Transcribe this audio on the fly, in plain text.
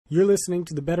You're listening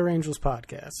to the Better Angels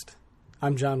podcast.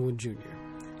 I'm John Wood Jr.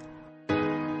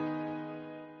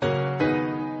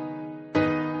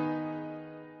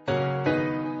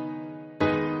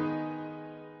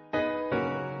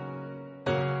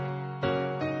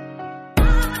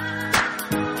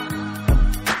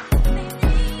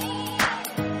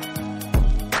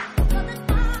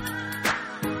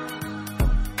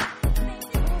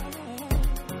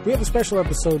 We have a special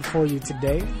episode for you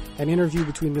today, an interview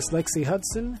between Miss Lexi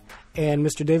Hudson and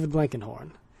Mr. David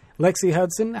Blankenhorn. Lexi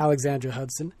Hudson, Alexandra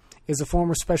Hudson, is a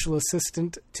former special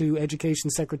assistant to Education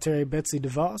Secretary Betsy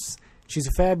DeVos. She's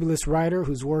a fabulous writer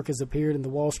whose work has appeared in the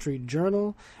Wall Street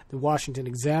Journal, the Washington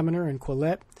Examiner, and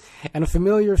Quillette, and a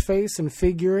familiar face and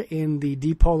figure in the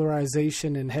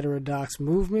depolarization and heterodox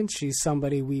movement. She's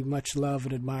somebody we much love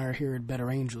and admire here at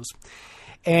Better Angels.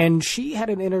 And she had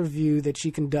an interview that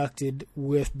she conducted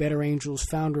with Better Angels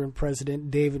founder and president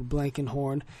David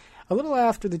Blankenhorn a little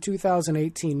after the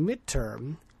 2018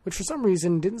 midterm, which for some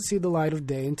reason didn't see the light of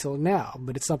day until now,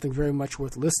 but it's something very much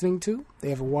worth listening to.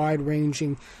 They have a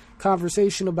wide-ranging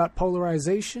conversation about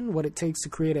polarization, what it takes to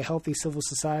create a healthy civil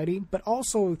society, but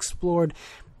also explored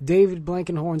David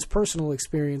Blankenhorn's personal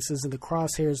experiences in the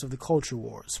crosshairs of the culture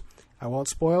wars. I won't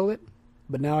spoil it,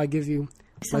 but now I give you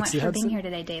so Lexi much for Hudson being here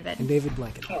today, David. And David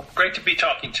Blankenhorn. Oh, great to be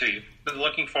talking to you. Been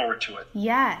looking forward to it.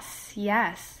 Yes.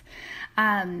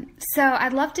 So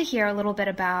I'd love to hear a little bit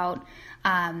about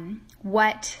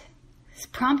what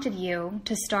prompted you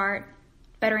to start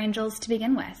Better Angels to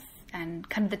begin with, and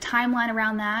kind of the timeline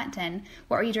around that, and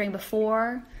what were you doing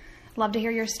before? Love to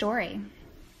hear your story.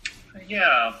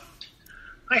 Yeah.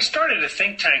 I started a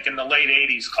think tank in the late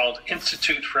 80s called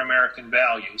Institute for American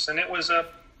Values, and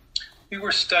we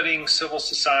were studying civil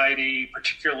society,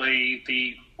 particularly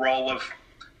the role of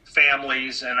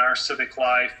families in our civic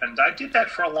life, and I did that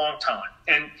for a long time.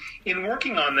 And in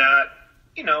working on that,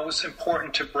 it was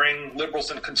important to bring liberals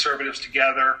and conservatives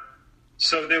together.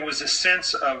 So there was a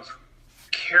sense of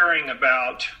caring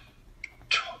about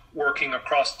working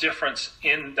across difference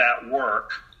in that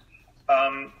work.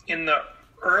 In the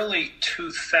early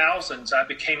 2000s, I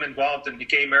became involved in the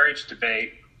gay marriage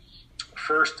debate,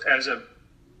 first as I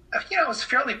was a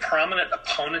fairly prominent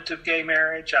opponent of gay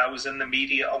marriage. I was in the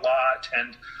media a lot,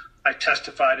 and I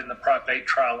testified in the Prop 8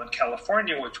 trial in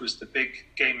California, which was the big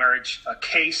gay marriage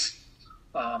case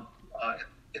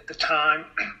at the time.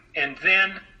 And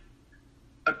then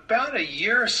about a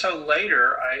year or so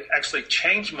later, I actually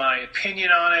changed my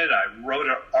opinion on it. I wrote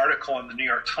an article in the New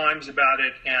York Times about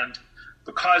it, and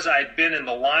because I had been in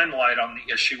the limelight on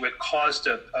the issue, it caused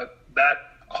a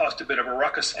bit of a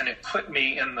ruckus, and it put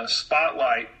me in the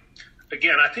spotlight.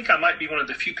 Again, I think I might be one of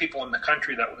the few people in the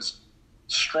country that was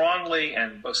strongly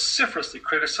and vociferously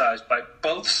criticized by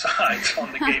both sides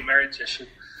on the gay marriage issue.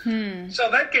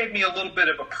 So that gave me a little bit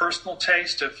of a personal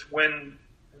taste of when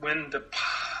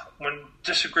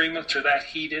disagreements are that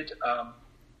heated,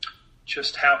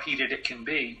 just how heated it can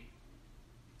be.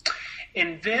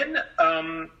 And then,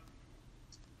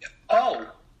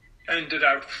 and did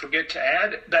I forget to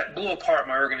add, that blew apart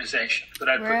my organization that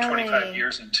I'd put 25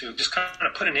 years into. Just kind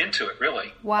of put an end to it,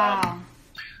 really. Wow.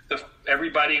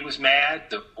 Everybody was mad.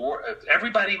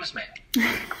 Everybody was mad.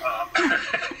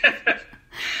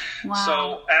 Wow.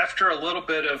 So after a little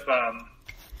bit of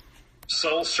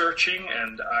soul searching,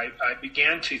 and I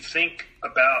began to think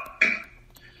about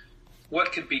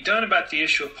what could be done about the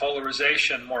issue of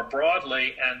polarization more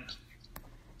broadly. And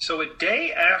so a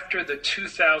day after the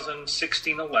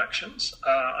 2016 elections,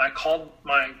 I called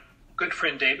my good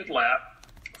friend David Lapp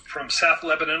from South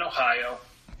Lebanon, Ohio,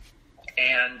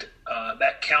 and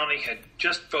that county had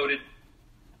just voted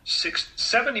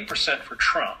 70% for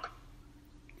Trump.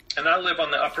 And I live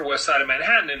on the Upper West Side of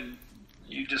Manhattan, and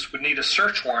you just would need a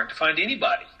search warrant to find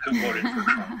anybody who voted for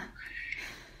Trump.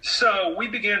 So we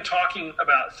began talking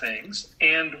about things,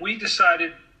 and we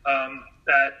decided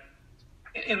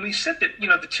and we said that,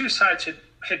 the two sides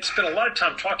had spent a lot of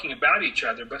time talking about each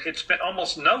other, but had spent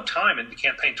almost no time in the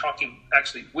campaign talking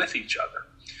actually with each other.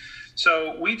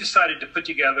 So we decided to put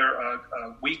together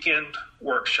a weekend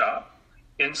workshop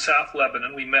in South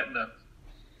Lebanon. We met in a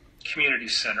community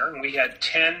center, and we had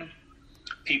 10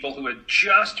 people who had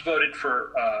just voted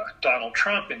for Donald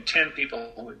Trump and 10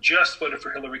 people who had just voted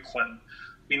for Hillary Clinton.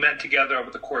 We met together over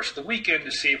the course of the weekend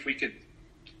to see if we could,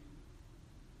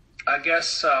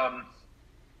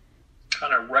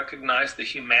 kind of recognize the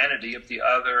humanity of the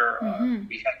other.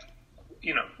 We had,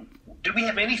 did we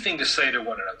have anything to say to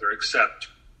one another except,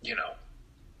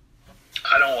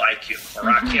 I don't like you, or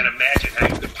I can't imagine how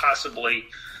you could possibly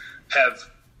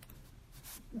have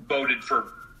voted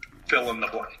for fill in the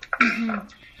blank.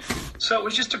 So it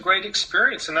was just a great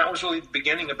experience, and that was really the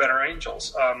beginning of Better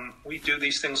Angels. We do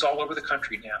these things all over the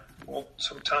country now. Well,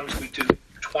 sometimes we do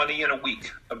 20 in a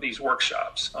week of these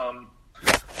workshops.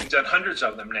 We've done hundreds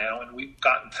of them now, and we've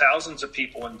gotten thousands of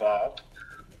people involved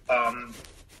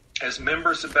as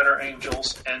members of Better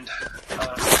Angels. And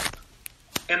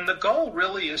the goal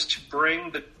really is to bring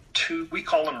the two, we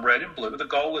call them red and blue. The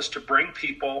goal is to bring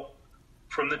people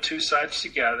from the two sides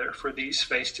together for these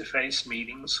face-to-face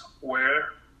meetings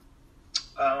where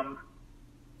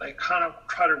they kind of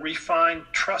try to refine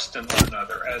trust in one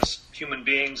another as human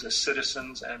beings, as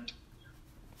citizens, and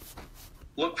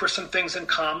look for some things in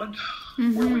common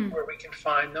where we can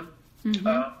find them.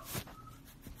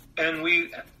 And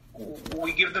we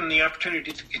give them the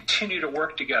opportunity to continue to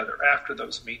work together after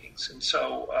those meetings. And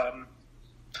so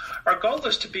our goal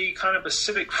is to be kind of a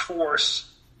civic force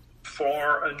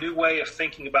for a new way of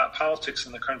thinking about politics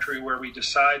in the country, where we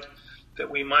decide that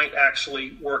we might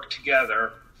actually work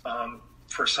together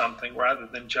for something rather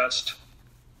than just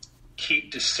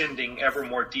keep descending ever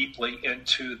more deeply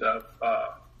into the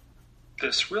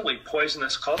this really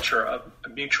poisonous culture of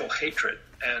mutual hatred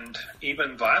and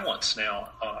even violence now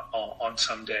on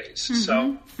some days.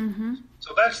 So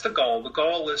that's the goal. The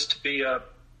goal is to be a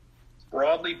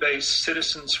broadly based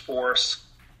citizens force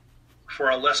for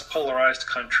a less polarized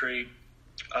country,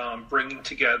 bringing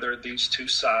together these two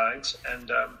sides.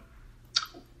 And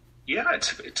yeah,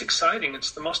 it's exciting.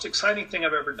 It's the most exciting thing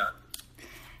I've ever done.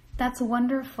 That's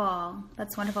wonderful.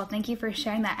 That's wonderful. Thank you for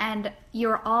sharing that. And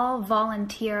you're all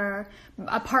volunteer,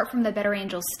 apart from the Better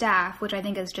Angels staff, which I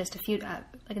think is just a few,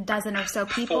 like a dozen or so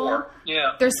people. 4,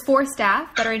 yeah. There's 4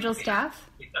 staff, Better Angels staff?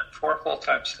 Yeah, 4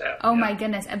 full-time staff. Oh, my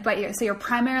goodness. But you're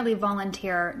primarily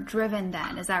volunteer-driven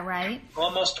then, is that right?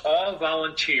 Almost all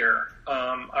volunteer.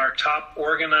 Our top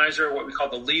organizer, what we call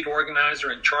the lead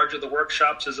organizer in charge of the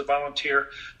workshops, is a volunteer.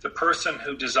 The person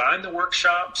who designed the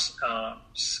workshops,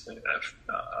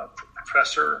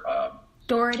 Professor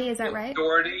Doherty, is that right?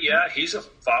 Doherty, yeah, he's a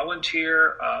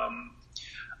volunteer.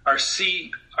 Our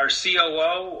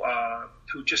COO,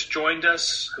 who just joined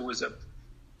us, who was a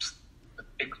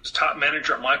top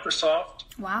manager at Microsoft.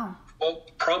 Wow. Well,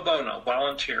 pro bono,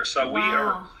 volunteer. So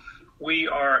wow. we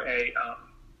are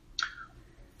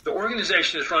the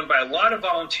organization is run by a lot of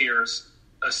volunteers,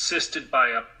 assisted by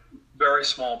a very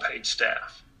small paid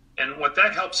staff. And what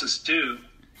that helps us do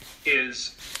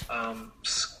is,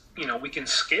 we can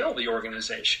scale the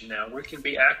organization now. We can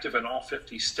be active in all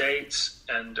 50 states,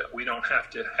 and we don't have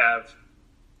to have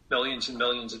millions and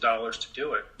millions of dollars to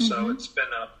do it. So it's been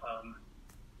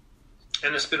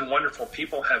and it's been wonderful.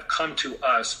 People have come to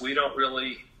us. We don't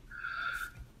really,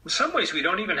 in some ways, we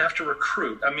don't even have to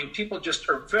recruit. I mean, people just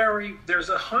are there's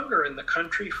a hunger in the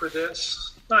country for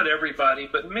this. Not everybody,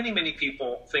 but many, many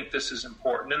people think this is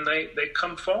important, and they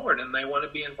come forward and they want to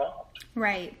be involved.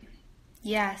 Right.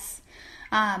 Yes.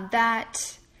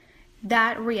 That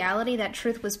reality, that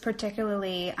truth was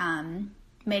particularly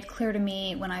made clear to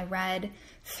me when I read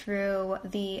through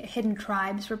the Hidden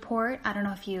Tribes report. I don't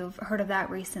know if you've heard of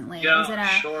that recently. Yeah,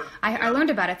 sure. I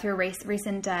learned about it through a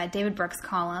recent David Brooks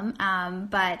column,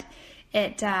 but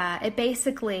it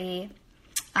basically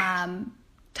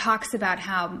talks about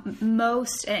how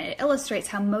it illustrates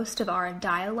how most of our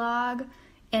dialogue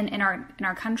in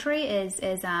our country is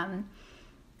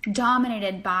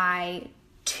dominated by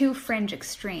two fringe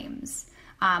extremes,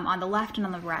 on the left and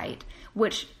on the right,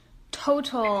 which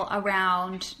total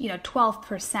around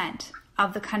 12%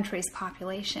 of the country's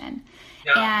population.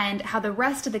 Yeah. And how the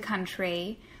rest of the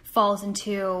country falls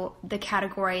into the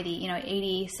category, the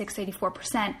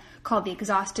 86-84%, called the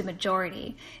exhausted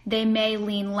majority. They may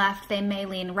lean left, they may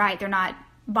lean right. They're not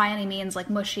by any means like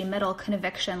mushy middle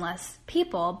convictionless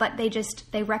people, but they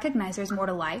recognize there's more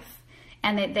to life,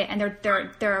 and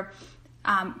they're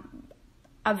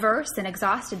averse and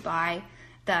exhausted by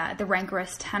the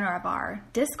rancorous tenor of our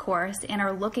discourse, and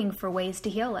are looking for ways to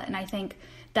heal it. And I think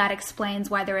that explains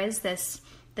why there is this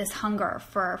hunger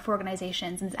for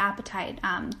organizations, and this appetite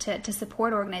to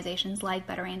support organizations like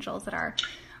Better Angels that are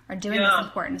doing this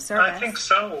important service. I think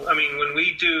so. I mean, when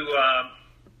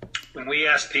we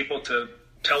ask people to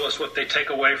tell us what they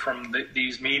take away from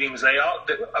these meetings,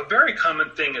 a very common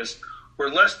thing is we're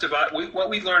less divided. What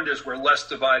we learned is we're less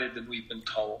divided than we've been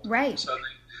told. Right.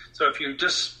 So if you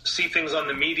just see things on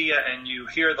the media and you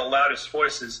hear the loudest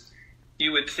voices,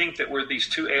 you would think that we're these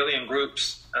two alien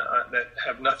groups that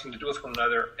have nothing to do with one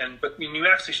another. But when you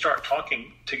actually start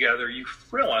talking together, you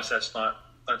realize that's not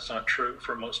true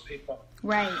for most people.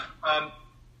 Right.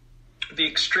 The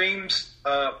extremes,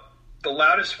 the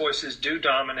loudest voices do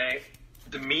dominate.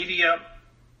 The media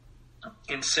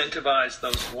incentivize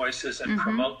those voices and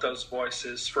promote those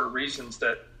voices for reasons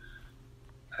that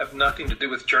have nothing to do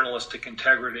with journalistic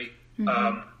integrity.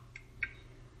 Mm-hmm.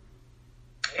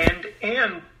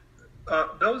 And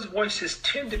those voices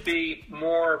tend to be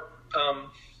more,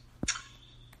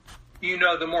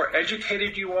 the more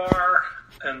educated you are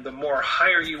and the more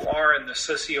higher you are in the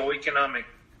socioeconomic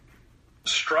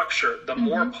structure, the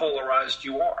more polarized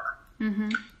you are.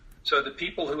 Mm-hmm. So the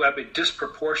people who have a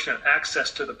disproportionate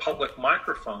access to the public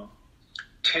microphone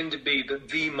tend to be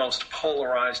the most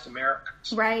polarized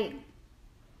Americans. Right.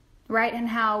 Right, and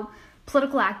how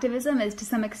political activism is to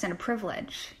some extent a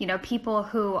privilege. People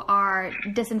who are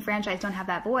disenfranchised don't have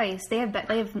that voice. They have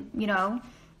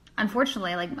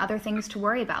unfortunately, like other things to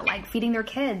worry about, like feeding their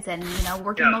kids and,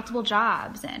 working multiple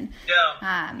jobs. And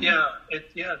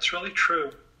it's really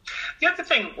true. The other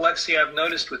thing, Lexi, I've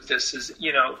noticed with this is,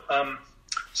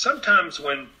 sometimes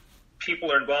when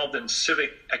people are involved in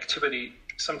civic activity,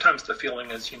 sometimes the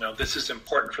feeling is, this is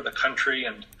important for the country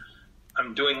and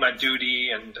I'm doing my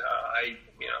duty and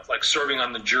like serving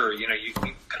on the jury, you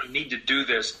kind of need to do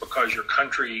this because your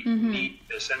country needs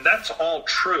this. And that's all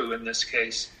true in this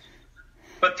case.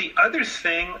 But the other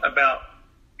thing about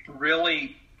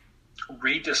really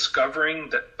rediscovering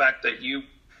the fact that you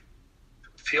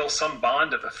feel some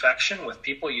bond of affection with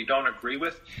people you don't agree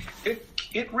with,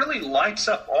 it really lights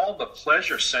up all the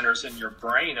pleasure centers in your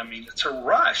brain. I mean, it's a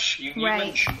rush. You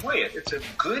enjoy it. It's a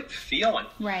good feeling.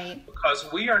 Right.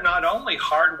 Because we are not only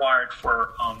hardwired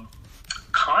for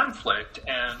conflict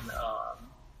and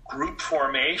group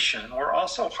formation, we're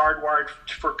also hardwired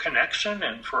for connection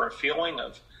and for a feeling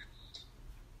of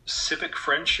civic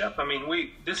friendship. I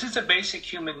mean, this is a basic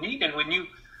human need. And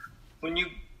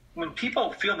when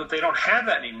people feel that they don't have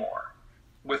that anymore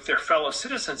with their fellow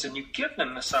citizens and you give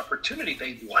them this opportunity,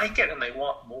 they like it and they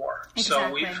want more.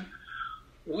 Exactly. So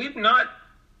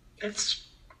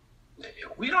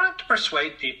we don't have to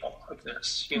persuade people of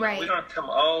this. Right. We don't have to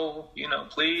tell them,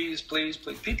 please, please,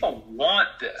 please. People want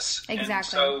this. Exactly. And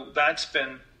so that's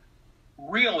been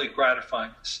really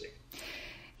gratifying to see.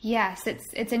 Yes,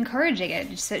 it's encouraging.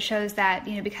 It shows that,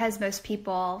 because most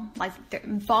people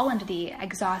fall into the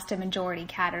exhaustive majority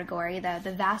category,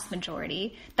 the vast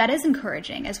majority, that is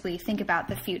encouraging as we think about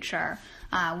the future.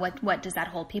 What does that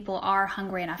hold? People are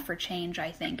hungry enough for change,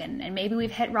 I think, and maybe we've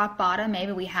hit rock bottom,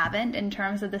 maybe we haven't in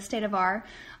terms of the state of our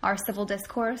civil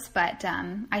discourse, but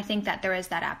I think that there is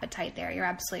that appetite there. You're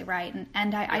absolutely right,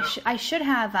 and I should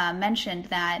have mentioned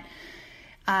that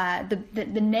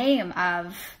the name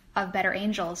of Better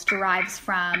Angels derives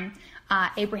from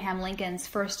Abraham Lincoln's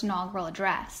first inaugural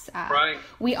address. Right.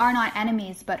 We are not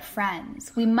enemies, but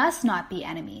friends. We must not be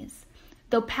enemies.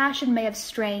 Though passion may have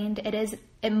strained,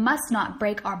 it must not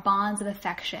break our bonds of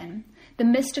affection. The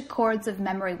mystic chords of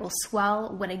memory will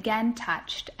swell when again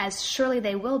touched, as surely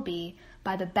they will be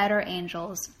by the better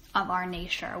angels of our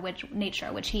nature,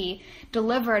 which he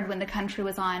delivered when the country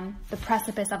was on the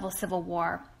precipice of a civil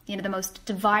war. The most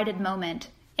divided moment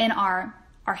in our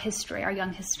history, our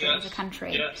young history as a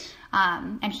country. Yes.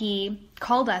 And he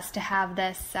called us to have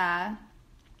this,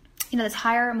 this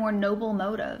higher, more noble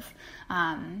motive.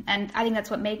 And I think that's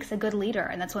what makes a good leader,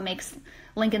 and that's what makes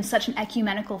Lincoln such an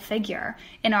ecumenical figure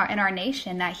in our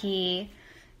nation, that he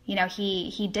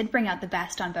did bring out the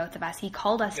best on both of us. He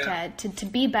called us to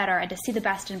be better and to see the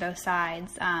best in both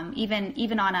sides,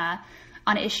 even on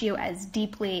an issue as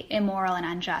deeply immoral and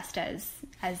unjust as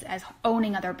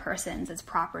owning other persons as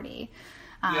property.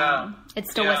 It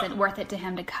still wasn't worth it to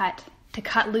him to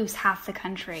cut loose half the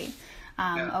country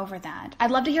over that.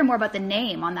 I'd love to hear more about the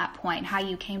name on that point, how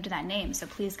you came to that name. So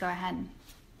please go ahead.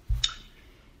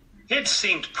 It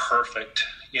seemed perfect,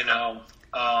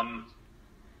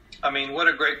 I mean, what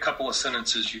a great couple of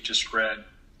sentences you just read.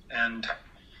 And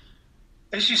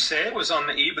as you say, it was on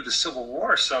the eve of the Civil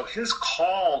War. So his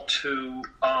call to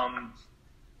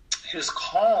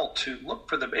look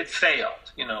for it failed.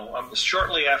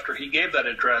 Shortly after he gave that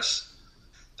address,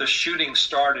 the shooting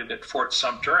started at Fort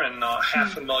Sumter, and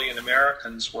 500,000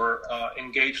 Americans were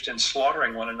engaged in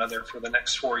slaughtering one another for the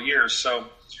next 4 years. So,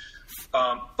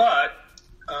 but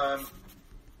a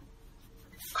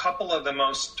couple of the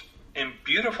most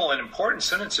beautiful and important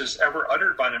sentences ever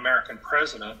uttered by an American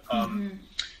president,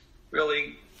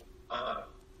 really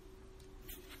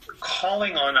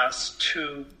calling on us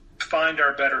to find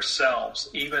our better selves,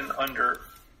 even under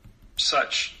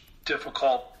such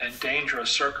difficult and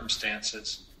dangerous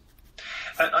circumstances.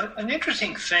 An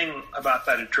interesting thing about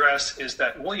that address is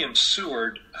that William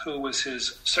Seward, who was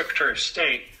his Secretary of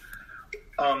State,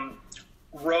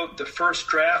 wrote the first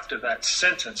draft of that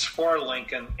sentence for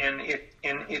Lincoln, and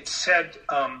it said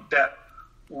that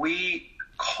we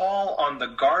call on the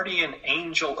guardian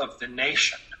angel of the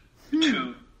nation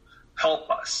to help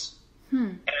us.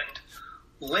 And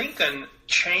Lincoln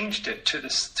changed it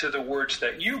to the words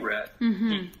that you read.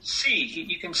 Mm-hmm.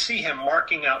 You can see him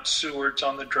marking out Seward's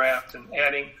on the draft and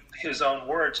adding his own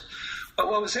words. But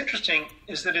what was interesting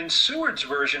is that in Seward's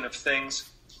version of things,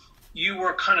 you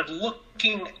were kind of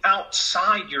looking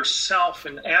outside yourself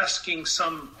and asking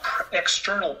some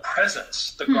external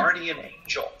presence, the guardian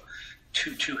angel,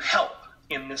 to help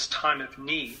in this time of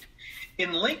need.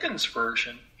 In Lincoln's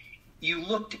version, you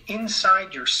looked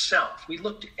inside yourself. We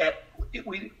looked at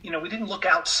we didn't look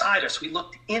outside us. We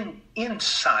looked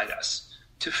inside us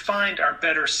to find our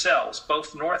better selves,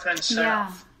 both north and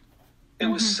south. Yeah.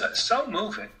 It was so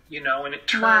moving, and it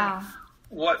turned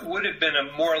what would have been a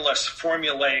more or less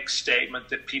formulaic statement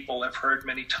that people have heard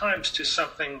many times to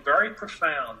something very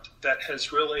profound that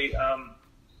has really,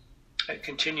 it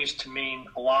continues to mean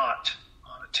a lot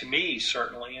to me,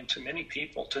 certainly, and to many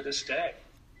people to this day.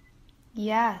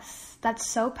 Yes,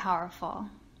 that's so powerful.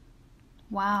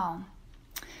 Wow.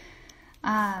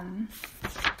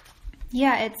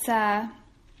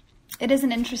 It is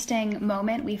an interesting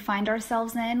moment we find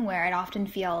ourselves in, where it often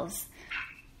feels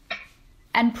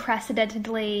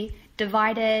unprecedentedly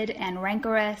divided and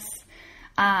rancorous.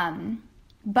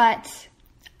 But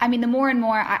I mean, the more and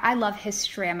more I love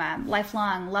history. I'm a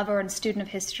lifelong lover and student of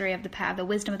history, of the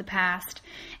wisdom of the past.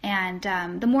 And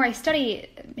the more I study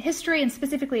history, and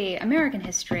specifically American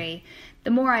history,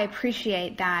 the more I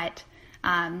appreciate that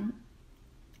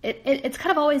it's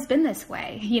kind of always been this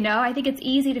way. I think it's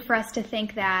easy for us to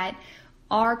think that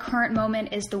our current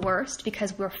moment is the worst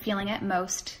because we're feeling it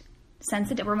most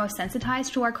sensitive. We're most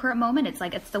sensitized to our current moment. It's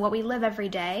like it's what we live every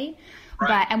day.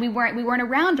 Right. And we weren't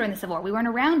around during the Civil War. We weren't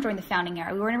around during the Founding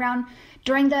Era. We weren't around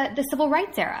during the Civil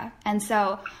Rights Era. And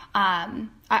so, or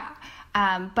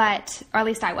at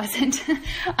least I wasn't.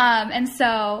 And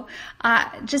so,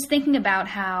 just thinking about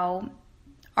how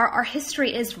our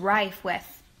history is rife with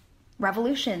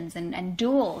revolutions and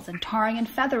duels and tarring and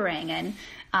feathering and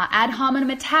ad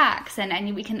hominem attacks,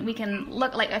 and we can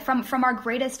look like from our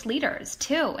greatest leaders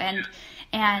too, and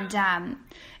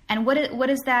what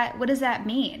does that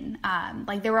mean?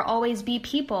 Like there will always be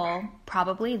people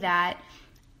probably that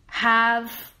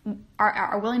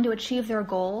are willing to achieve their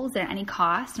goals at any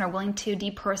cost and are willing to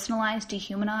depersonalize,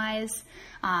 dehumanize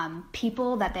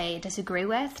people that they disagree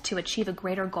with to achieve a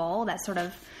greater goal. That sort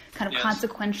of kind of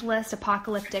consequentialist,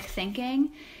 apocalyptic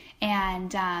thinking.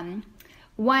 And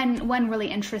one really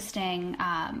interesting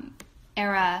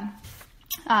era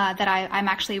that I'm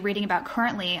actually reading about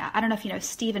currently. I don't know if you know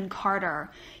Stephen Carter.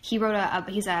 He wrote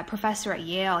he's a professor at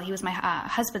Yale. He was my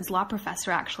husband's law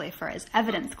professor actually for his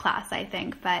evidence class, I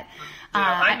think. But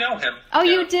I know him. Oh,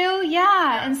 you do?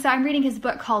 Yeah. And so I'm reading his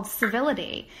book called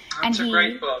Civility. That's a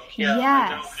great book. Yeah,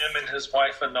 yes. I know him and his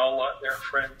wife Enola. They're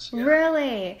friends. Yeah.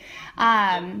 Really?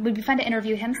 Would be fun to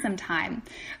interview him sometime.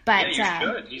 But yeah, you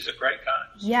should. He's a great guy.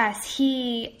 Yes,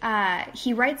 he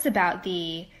writes about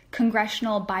the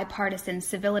Congressional Bipartisan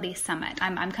Civility Summit.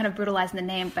 I'm kind of brutalizing the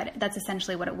name, but that's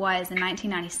essentially what it was in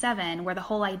 1997, where the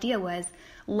whole idea was,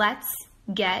 let's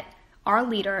get our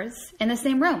leaders in the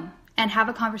same room and have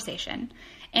a conversation.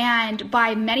 And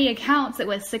by many accounts, it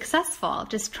was successful,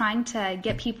 just trying to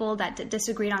get people that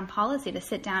disagreed on policy to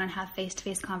sit down and have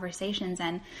face-to-face conversations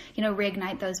and,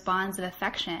 reignite those bonds of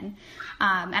affection.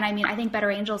 And I mean, I think Better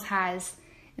Angels has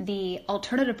the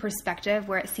alternative perspective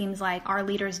where it seems like our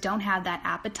leaders don't have that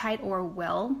appetite or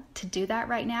will to do that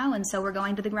right now, and so we're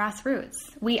going to the grassroots.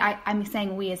 I'm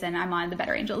saying we as in I'm on the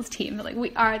Better Angels team, but like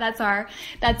we are. That's our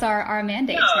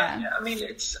mandate. Yeah. I mean,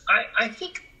 I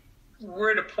think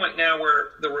we're at a point now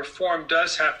where the reform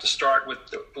does have to start with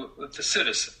the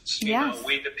citizens. Yes.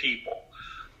 We the people.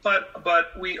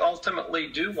 But we ultimately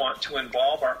do want to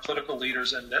involve our political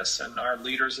leaders in this, and our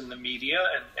leaders in the media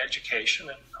and education.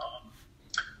 And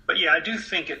but yeah, I do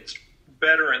think it's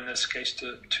better in this case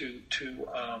to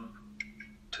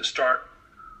start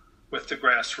with the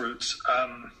grassroots.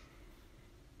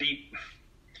 The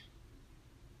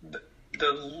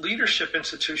leadership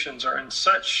institutions are in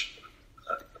such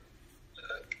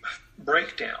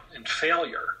breakdown and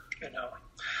failure.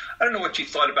 I don't know what you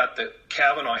thought about the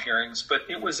Kavanaugh hearings, but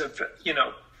it was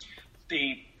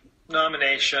the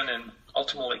nomination and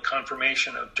ultimately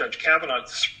confirmation of Judge Kavanaugh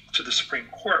to the Supreme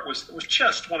Court was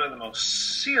just one of the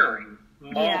most searing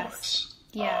moments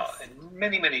in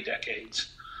many, many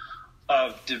decades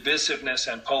of divisiveness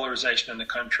and polarization in the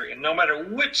country. And no matter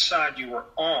which side you were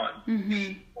on,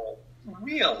 people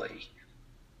really,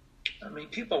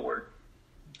 people were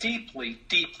deeply,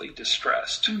 deeply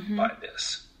distressed by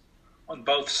this on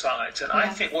both sides. And I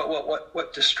think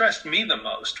what distressed me the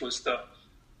most was the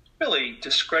really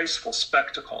disgraceful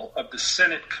spectacle of the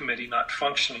Senate committee not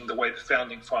functioning the way the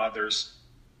Founding Fathers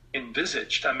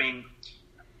envisaged. I mean,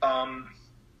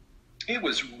 it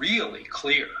was really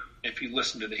clear, if you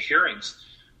listen to the hearings,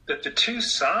 that the two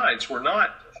sides were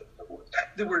not,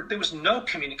 there was no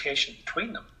communication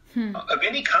between them of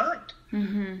any kind.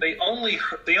 Mm-hmm. They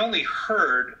only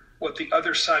heard what the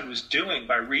other side was doing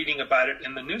by reading about it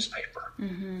in the newspaper.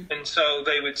 Mm-hmm. And so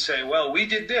they would say, well, we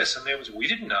did this, and we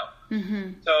didn't know.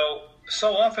 Mm-hmm.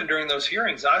 So often during those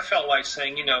hearings, I felt like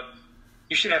saying,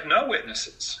 you should have no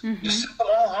witnesses. Mm-hmm. Just send them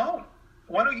all home.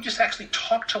 Why don't you just actually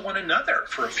talk to one another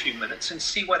for a few minutes and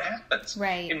see what happens?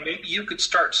 Right. And maybe you could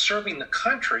start serving the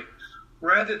country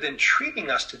rather than treating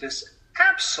us to this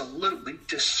absolutely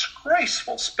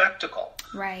disgraceful spectacle.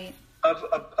 Right. Of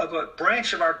a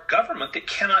branch of our government that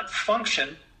cannot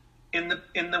function in the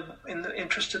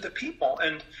interest of the people.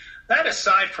 And that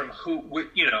aside from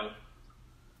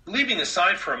leaving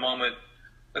aside for a moment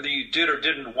whether you did or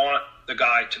didn't want the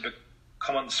guy to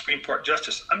come on the Supreme Court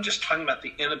justice, I'm just talking about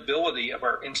the inability of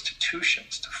our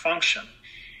institutions to function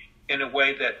in a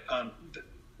way that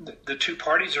the two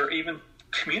parties are even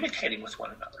communicating with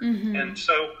one another. Mm-hmm. And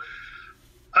so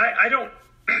I don't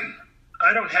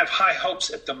have high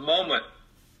hopes at the moment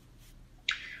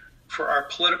for our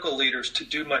political leaders to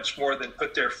do much more than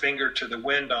put their finger to the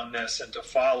wind on this and to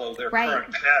follow their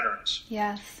current patterns.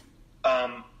 Yes.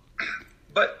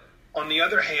 But on the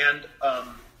other hand,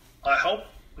 I hope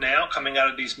now, coming out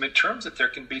of these midterms, that there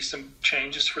can be some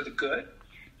changes for the good.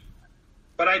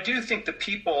 But I do think the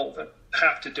people that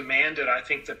have to demand it, I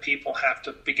think that people have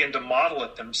to begin to model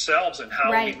it themselves and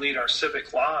how we lead our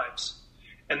civic lives.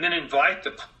 And then invite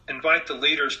the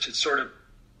leaders to sort of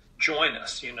join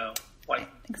us,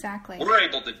 exactly. We're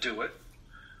able to do it.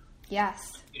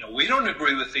 Yes. We don't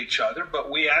agree with each other,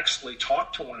 but we actually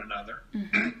talk to one another.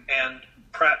 Mm-hmm. And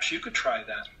perhaps you could try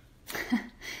that.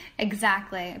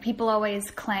 Exactly. People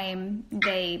always claim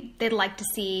they'd like to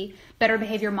see better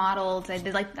behavior modeled.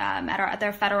 They'd like at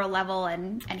their federal level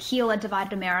and heal a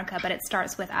divided America, but it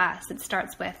starts with us. It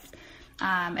starts with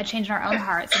a change in our own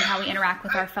hearts and how we interact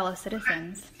with our fellow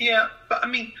citizens. Yeah, but I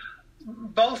mean,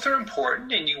 both are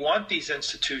important, and you want these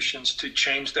institutions to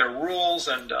change their rules.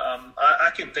 And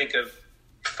I can think of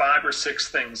 5 or 6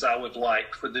 things I would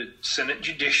like for the Senate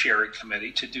Judiciary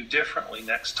Committee to do differently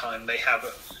next time they have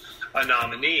a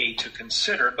nominee to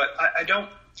consider. But I don't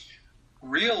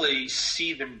really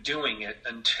see them doing it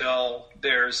until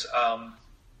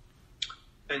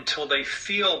they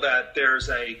feel that there's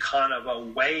a kind of a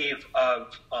wave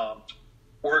of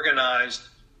organized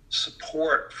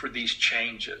support for these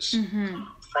changes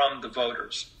from the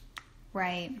voters.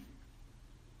 Right.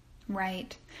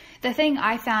 The thing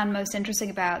I found most interesting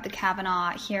about the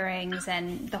Kavanaugh hearings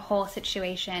and the whole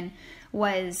situation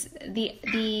was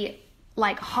the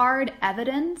hard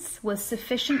evidence was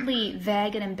sufficiently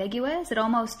vague and ambiguous. It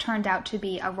almost turned out to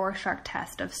be a Rorschach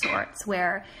test of sorts,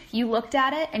 where you looked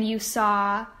at it and you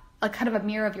saw a kind of a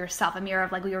mirror of yourself, a mirror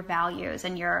of your values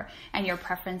and your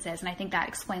preferences. And I think that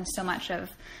explains so much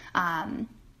of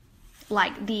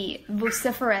the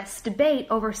vociferous debate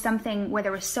over something where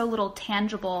there was so little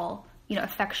tangible,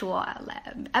 effectual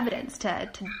evidence to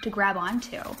grab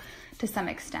onto to some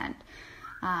extent.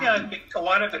 A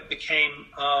lot of it became,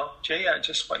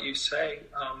 just what you say,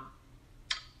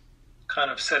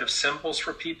 kind of set of symbols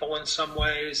for people in some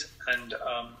ways. And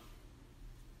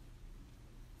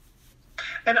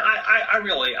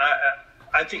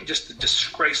I think just the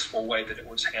disgraceful way that it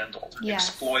was handled,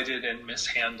 exploited and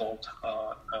mishandled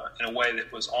in a way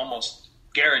that was almost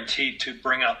guaranteed to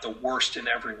bring out the worst in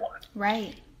everyone.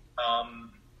 Right.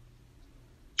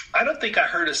 I don't think I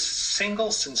heard a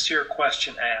single sincere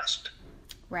question asked.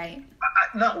 Right.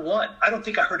 Not one. I don't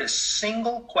think I heard a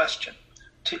single question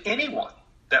to anyone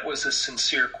that was a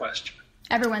sincere question.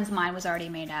 Everyone's mind was already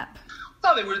made up.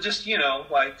 Well, they were just,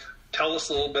 tell us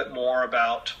a little bit more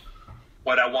about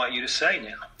what I want you to say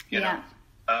now. You know,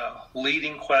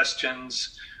 leading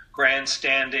questions,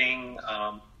 grandstanding,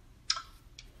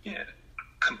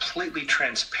 completely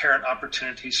transparent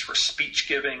opportunities for speech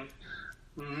giving.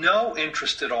 No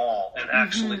interest at all in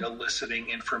actually eliciting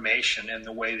information in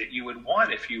the way that you would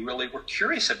want if you really were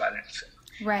curious about anything.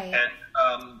 Right. And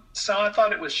so I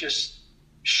thought it was just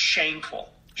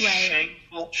shameful. Right.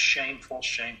 Shameful.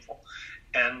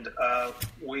 And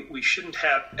we shouldn't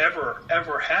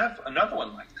ever have another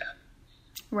one like that.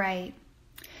 Right.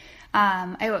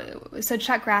 So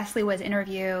Chuck Grassley was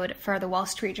interviewed for the Wall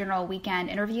Street Journal weekend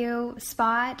interview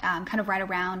spot, kind of right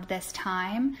around this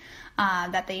time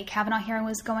that the Kavanaugh hearing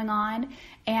was going on.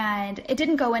 And it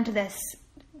didn't go into this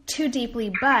too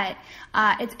deeply, but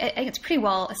it's pretty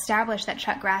well established that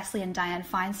Chuck Grassley and Dianne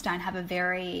Feinstein have a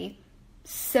very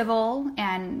civil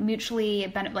and mutually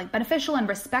beneficial and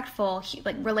respectful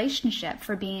relationship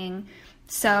for being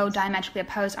so diametrically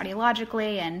opposed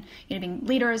ideologically, and being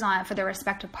leaders for their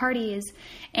respective parties.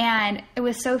 And it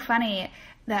was so funny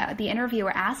that the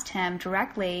interviewer asked him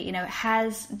directly,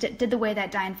 did the way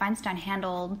that Dianne Feinstein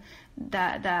handled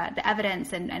the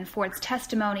evidence and Ford's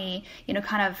testimony,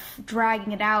 kind of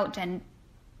dragging it out and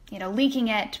leaking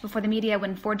it before the media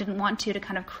when Ford didn't want to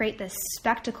kind of create this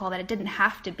spectacle that it didn't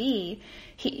have to be.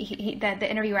 The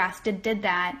interviewer asked, did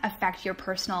that affect your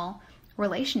personal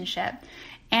relationship?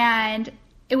 And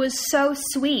it was so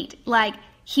sweet. Like,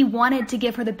 he wanted to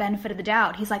give her the benefit of the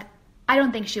doubt. He's like, I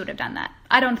don't think she would have done that.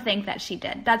 I don't think that she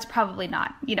did. That's probably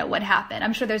not, what happened.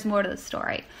 I'm sure there's more to the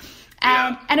story.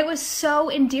 And it was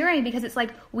so endearing because it's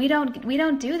like, we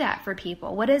don't do that for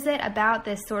people. What is it about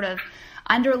this sort of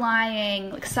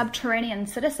underlying subterranean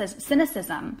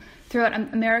cynicism throughout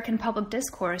American public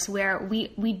discourse where we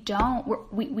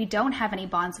don't have any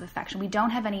bonds of affection. We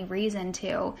don't have any reason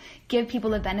to give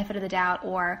people the benefit of the doubt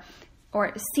or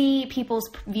see people's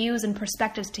views and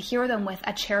perspectives, to hear them with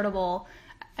a charitable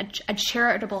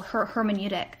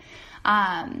hermeneutic.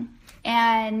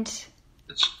 And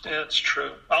it's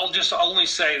true. I'll just only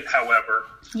say, however,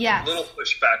 a little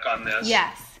pushback on this.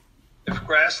 Yes. If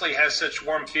Grassley has such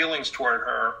warm feelings toward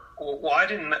her,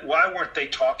 why weren't they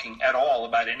talking at all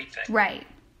about anything? Right.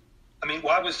 I mean,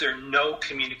 why was there no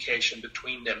communication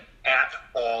between them at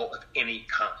all of any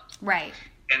kind? Right.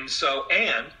 And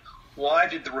why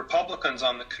did the Republicans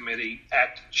on the committee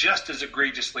act just as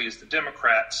egregiously as the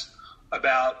Democrats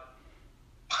about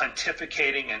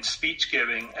pontificating and speech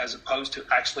giving as opposed to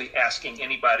actually asking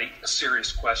anybody a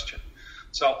serious question?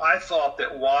 So I thought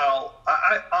that while,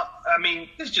 I mean,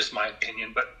 this is just my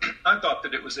opinion, but I thought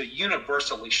that it was a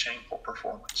universally shameful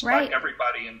performance by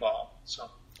everybody involved. So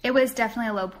it was definitely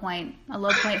a low point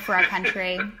for our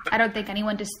country. I don't think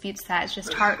anyone disputes that. It's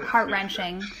just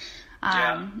heart-wrenching.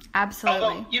 Absolutely.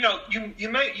 Although, you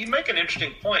make an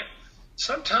interesting point.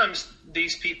 Sometimes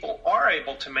these people are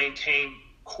able to maintain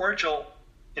cordial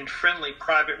and friendly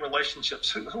private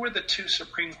relationships. Who were the two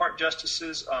Supreme Court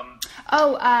justices?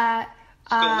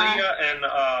 Scalia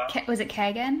and was it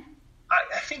Kagan?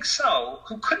 I think so.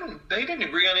 They didn't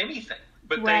agree on anything,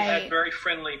 but they had very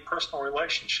friendly personal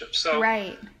relationships. So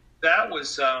that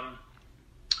was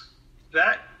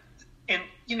that. And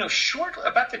shortly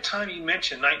about the time you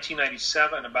mentioned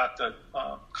 1997 about the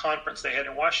conference they had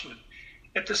in Washington,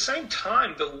 at the same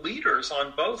time the leaders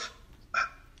on both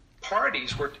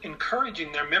parties were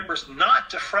encouraging their members not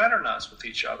to fraternize with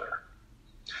each other.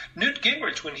 Newt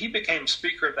Gingrich, when he became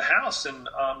Speaker of the House in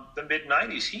the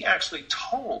mid-'90s, he actually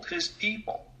told his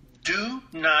people, do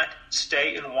not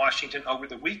stay in Washington over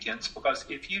the weekends, because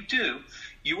if you do,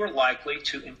 you are likely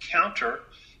to encounter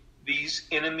these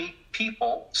enemy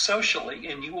people socially,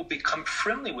 and you will become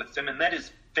friendly with them, and that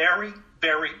is very,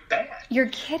 very bad. You're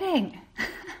kidding.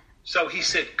 So he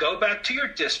said, go back to your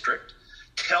district,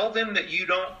 tell them that you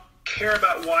don't care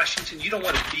about Washington, you don't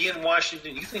want to be in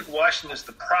Washington, you think Washington is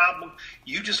the problem,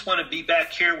 you just want to be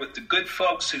back here with the good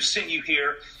folks who sent you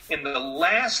here, and the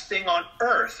last thing on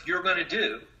earth you're going to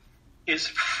do is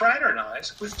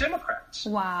fraternize with Democrats.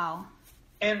 Wow.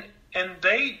 And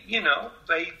they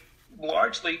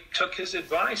largely took his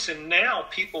advice, and now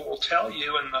people will tell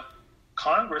you in the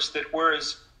Congress that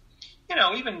whereas,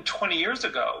 even 20 years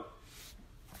ago,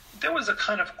 there was a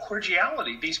kind of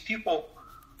cordiality. These people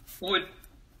would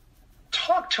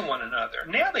talk to one another.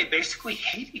 Now they basically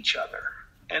hate each other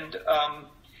and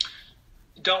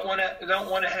don't want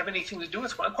to have anything to do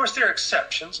with one. Of course, there are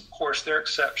exceptions.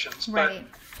 Right.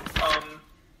 But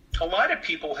a lot of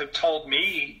people have told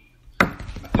me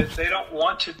that they don't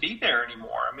want to be there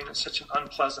anymore. I mean, it's such an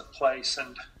unpleasant place,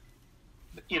 and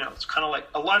it's kind of like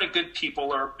a lot of good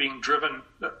people are being driven.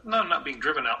 No, not being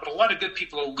driven out, but a lot of good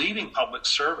people are leaving public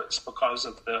service because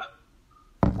of the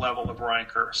level of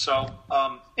rancor. So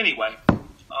anyway,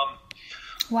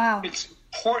 wow, it's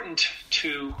important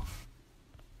to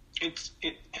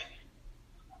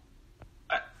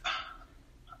I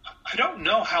don't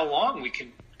know how long we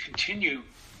can continue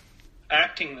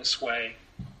acting this way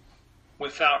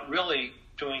without really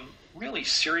doing really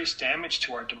serious damage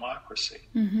to our democracy.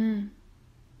 Mm-hmm.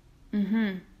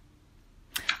 Mm-hmm.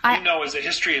 As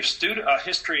a student of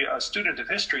history,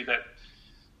 that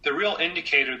the real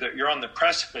indicator that you're on the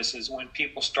precipice is when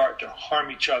people start to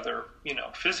harm each other,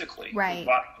 physically, right,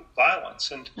 with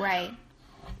violence. And right,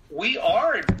 we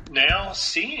are now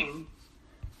seeing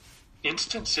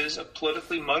instances of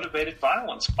politically motivated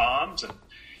violence, bombs, and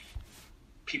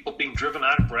people being driven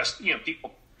out of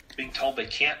people being told they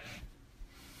can't,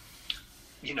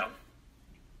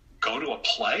 go to a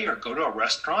play or go to a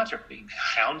restaurant are being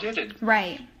hounded, and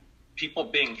right. people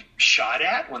being shot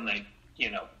at when they,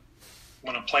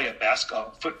 want to play a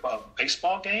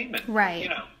baseball game. And,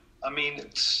 right. I mean,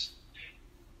 it's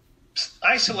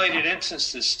isolated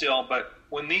instances still, but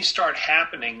when these start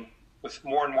happening with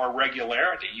more and more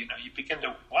regularity, you begin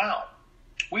to, wow,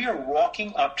 we are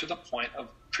walking up to the point of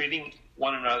treating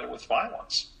one another with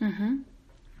violence. Mm-hmm.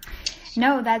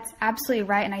 No, that's absolutely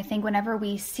right. And I think whenever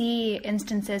we see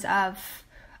instances of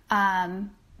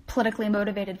politically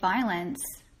motivated violence,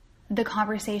 the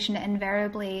conversation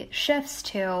invariably shifts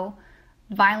to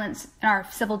violence in our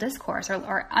civil discourse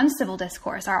or uncivil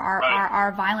discourse,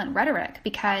 our violent rhetoric.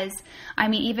 Because, I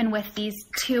mean, even with these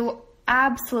two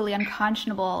absolutely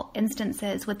unconscionable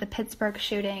instances with the Pittsburgh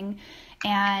shooting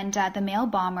and the mail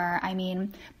bomber, I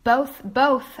mean, both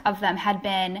of them had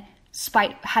been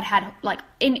had like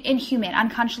inhuman,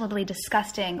 unconscionably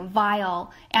disgusting,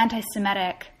 vile,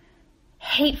 anti-Semitic,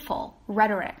 hateful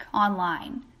rhetoric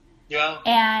online. Yeah.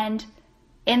 And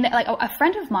a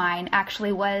friend of mine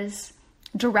actually was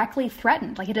directly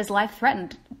threatened, like, he had his life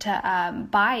threatened to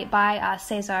by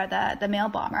Cesar, the mail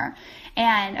bomber,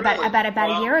 and really? about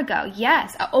a year ago.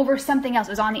 Yes, over something else.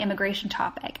 It was on the immigration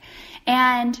topic,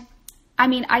 and I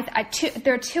mean,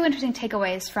 there are two interesting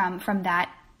takeaways from that.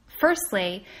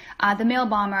 Firstly, the mail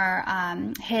bomber,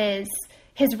 his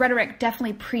rhetoric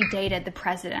definitely predated the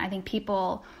president. I think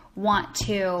people want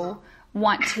to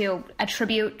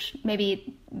attribute,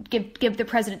 maybe give the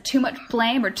president too much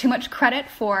blame or too much credit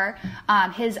for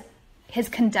his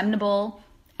condemnable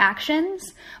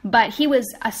actions, but he was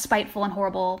a spiteful and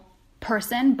horrible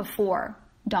person before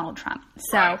Donald Trump.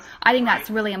 So right. I think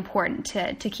that's really important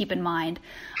to keep in mind.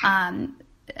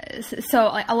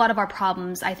 So a lot of our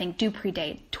problems, I think, do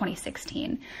predate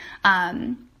 2016.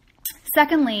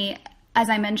 Secondly, as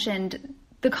I mentioned,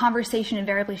 the conversation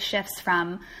invariably shifts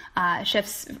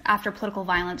after political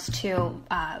violence to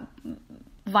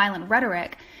violent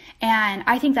rhetoric. And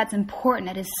I think that's important.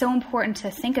 It is so important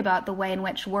to think about the way in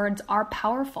which words are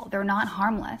powerful. They're not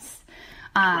harmless.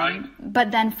 Right.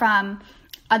 But then from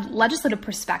a legislative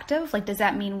perspective, like, does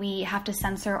that mean we have to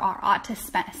censor or ought to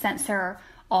censor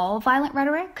all violent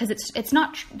rhetoric? Because it's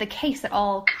not the case at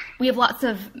all. We have lots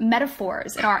of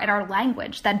metaphors in our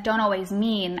language that don't always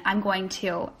mean I'm going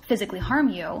to physically harm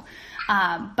you,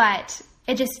 but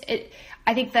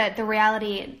I think that the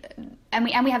reality, and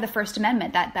we have the First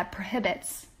Amendment that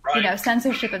prohibits right.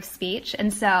 Censorship of speech,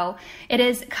 and so it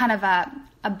is kind of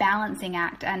a balancing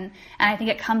act, and I think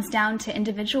it comes down to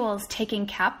individuals taking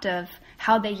captive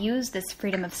how they use this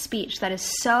freedom of speech that is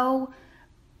so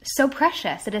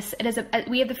precious.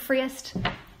 We have the freest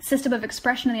system of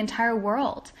expression in the entire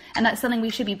world, and that's something we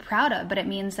should be proud of. But it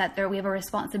means that we have a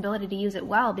responsibility to use it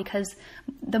well, because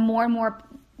the more and more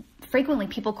frequently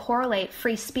people correlate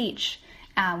free speech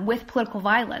with political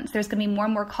violence, there's going to be more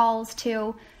and more calls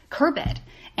to curb it,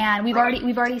 and we've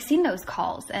already seen those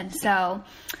calls. And so,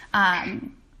 back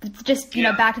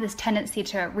to this tendency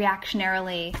to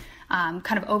reactionarily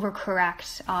kind of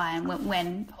overcorrect on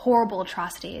when horrible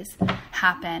atrocities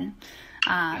happen.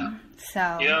 Yeah,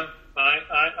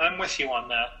 I'm with you on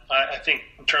that. I think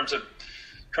in terms of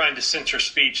trying to censor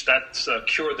speech, that's a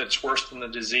cure that's worse than the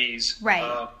disease.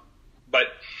 Right. But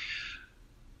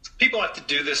people have to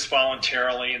do this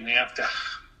voluntarily, and they have to.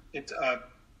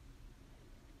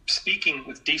 Speaking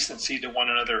with decency to one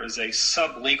another is a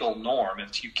sub-legal norm.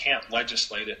 If you can't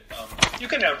legislate it, you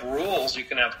can have rules, you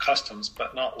can have customs,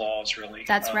 but not laws, really.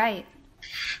 That's right.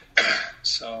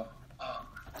 So,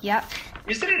 yep.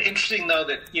 Isn't it interesting, though,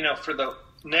 that for the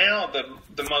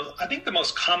most, I think the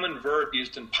most common verb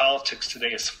used in politics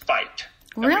today is fight.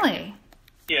 Really?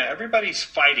 Everybody's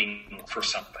fighting for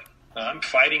something. I'm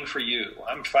fighting for you.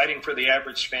 I'm fighting for the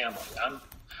average family. I'm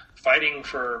fighting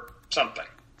for something.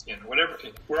 Whatever.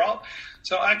 We're all.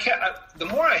 So I can't. The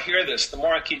more I hear this, the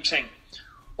more I keep saying,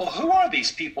 "Well, who are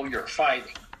these people you're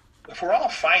fighting? If we're all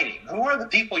fighting, who are the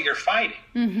people you're fighting?"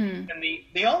 Mm-hmm. And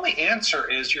the only answer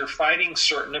is you're fighting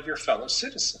certain of your fellow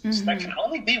citizens. Mm-hmm. That can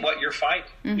only be what you're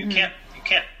fighting. Mm-hmm. You can't.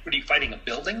 What are you fighting? A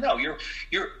building? No.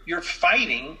 You're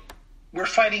fighting. We're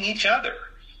fighting each other.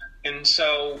 And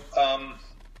so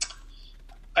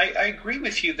I agree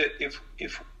with you that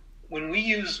if when we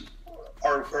use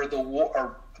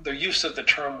the use of the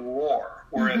term war,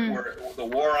 where the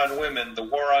war on women, the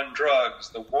war on drugs,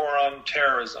 the war on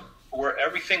terrorism, where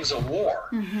everything's a war.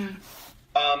 Mm-hmm.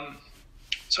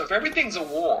 So if everything's a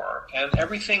war and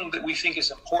everything that we think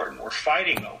is important we're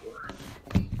fighting over,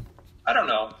 I don't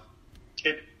know.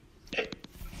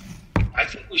 I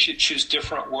think we should choose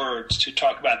different words to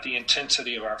talk about the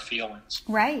intensity of our feelings.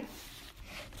 Right.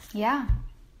 Yeah.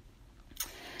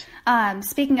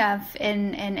 Speaking of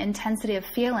in intensity of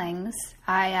feelings,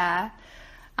 I'd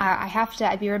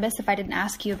be remiss if I didn't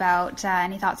ask you about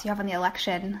any thoughts you have on the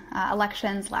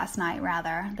elections last night,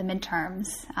 rather, the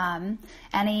midterms.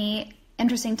 Any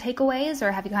interesting takeaways,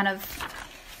 or have you kind of,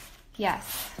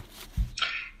 yes?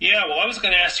 Yeah, well, I was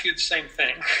going to ask you the same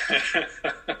thing.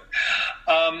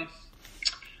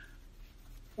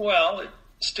 Well,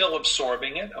 still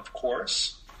absorbing it, of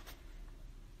course.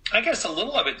 I guess a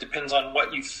little of it depends on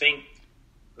what you think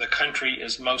the country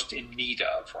is most in need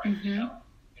of right now.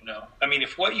 I mean,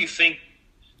 if what you think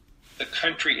the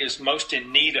country is most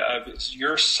in need of is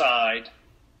your side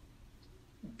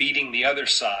beating the other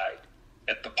side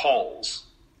at the polls,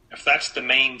 if that's the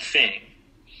main thing,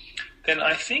 then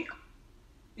I think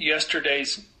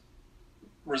yesterday's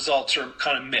results are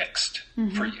kind of mixed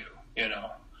for you.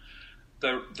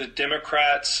 The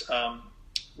Democrats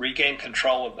regained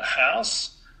control of the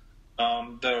House.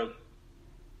 The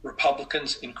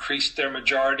Republicans increased their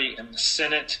majority in the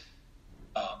Senate.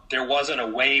 There wasn't a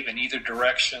wave in either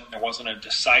direction. There wasn't a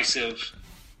decisive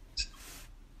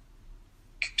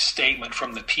statement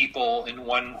from the people in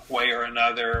one way or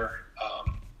another.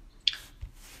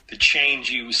 The change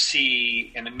you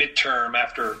see in the midterm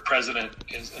after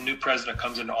a new president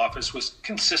comes into office was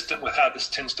consistent with how this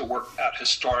tends to work out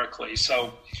historically.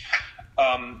 So,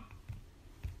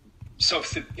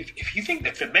 if you think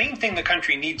that the main thing the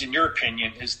country needs, in your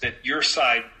opinion, is that your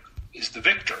side is the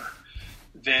victor,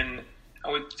 then I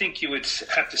would think you would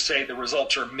have to say the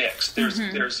results are mixed. There's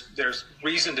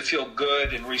reason to feel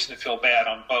good and reason to feel bad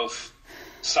on both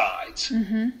sides.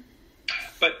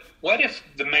 But what if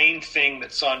the main thing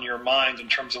that's on your mind in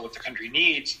terms of what the country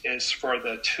needs is for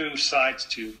the two sides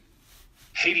to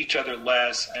hate each other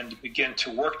less and to begin to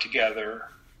work together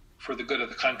for the good of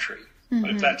the country?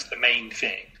 But if that's the main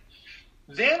thing,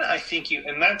 then I think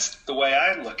and that's the way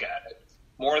I look at it,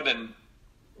 more than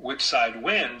which side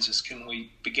wins, is can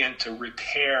we begin to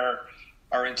repair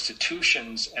our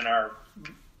institutions and our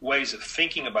ways of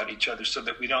thinking about each other so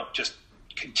that we don't just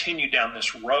continue down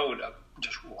this road of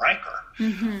just rancor.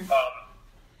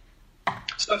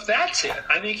 So if that's it,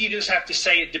 I think you just have to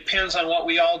say it depends on what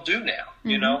we all do now.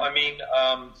 I mean,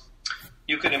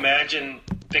 you could imagine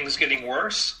things getting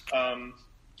worse,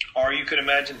 or you could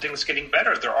imagine things getting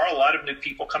better. There are a lot of new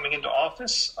people coming into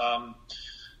office.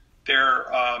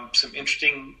 There are some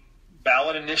interesting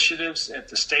ballot initiatives at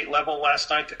the state level last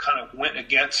night that kind of went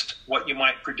against what you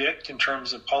might predict in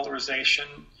terms of polarization.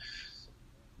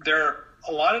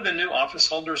 A lot of the new office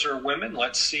holders are women.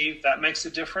 Let's see if that makes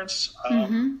a difference.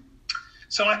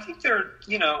 So I think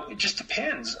it just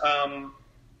depends.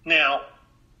 Now,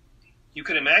 you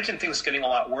could imagine things getting a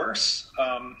lot worse.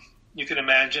 You could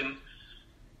imagine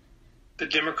the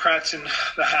Democrats in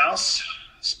the House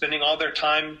spending all their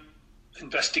time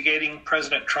investigating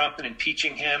President Trump and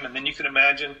impeaching him, and then you can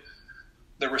imagine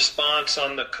the response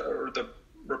on the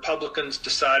Republicans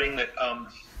deciding that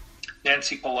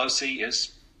Nancy Pelosi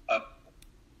is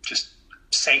just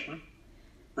Satan,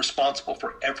 responsible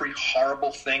for every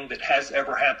horrible thing that has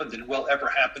ever happened and will ever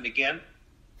happen again,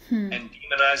 and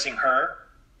demonizing her.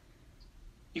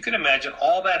 You can imagine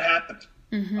all that happening.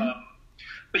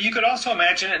 But you could also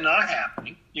imagine it not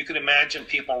happening. You could imagine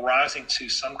people rising to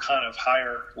some kind of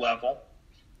higher level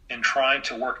and trying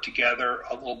to work together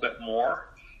a little bit more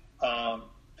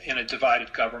in a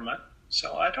divided government.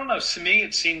 So I don't know. To me,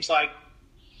 it seems like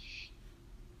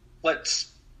let's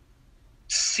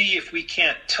see if we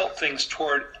can't tilt things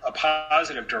toward a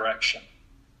positive direction.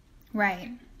 Right.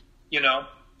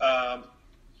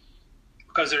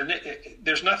 Because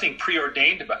there's nothing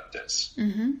preordained about this.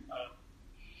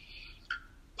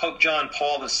 Pope John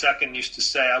Paul II used to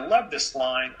say, I love this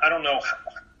line. I don't know.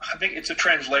 I think it's a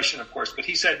translation, of course, but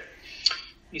he said,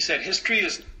 history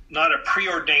is not a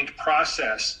preordained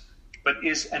process, but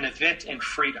is an event in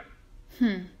freedom.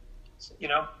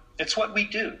 It's what we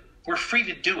do. We're free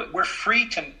to do it. We're free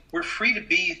to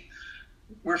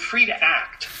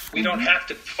act. We don't have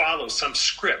to follow some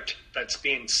script that's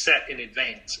being set in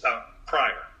advance,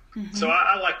 prior. So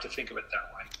I like to think of it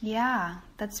that way. Yeah,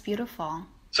 that's beautiful.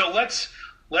 So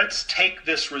let's take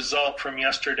this result from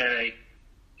yesterday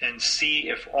and see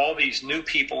if all these new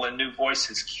people and new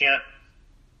voices can't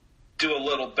do a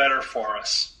little better for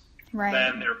us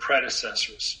than their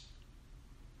predecessors.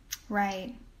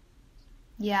 Right.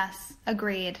 Yes,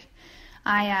 agreed.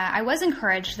 I was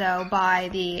encouraged, though, by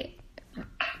the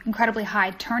incredibly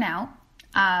high turnout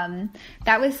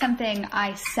That was something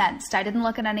I sensed. I didn't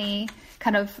look at any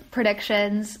kind of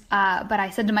predictions, but I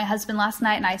said to my husband last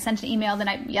night, and I sent an email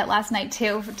last night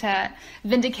too, to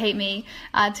vindicate me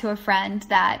to a friend,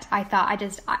 that I thought I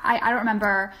don't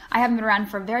remember. I haven't been around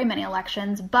for very many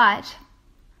elections, but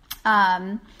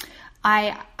I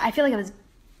feel like it was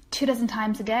 24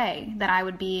 times a day that I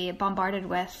would be bombarded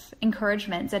with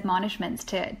encouragements, admonishments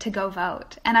to go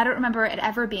vote. And I don't remember it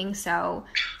ever being so,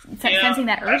 sensing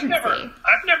that urgency.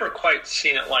 I've never quite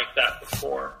seen it like that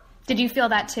before. Did you feel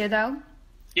that too, though?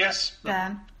 Yes.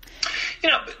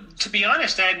 To be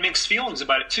honest, I had mixed feelings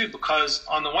about it too, because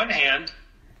on the one hand,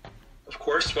 of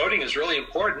course, voting is really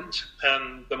important,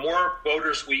 and the more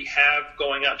voters we have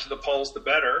going out to the polls, the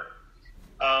better.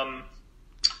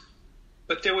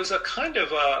 But there was a kind of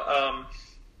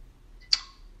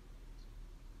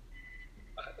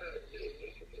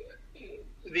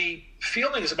the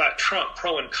feelings about Trump,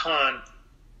 pro and con,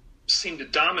 seemed to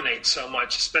dominate so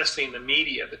much, especially in the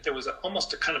media, that there was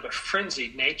almost a kind of a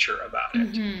frenzied nature about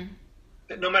it. Mm-hmm.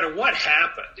 That no matter what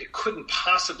happened, it couldn't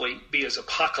possibly be as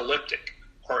apocalyptic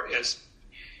or as,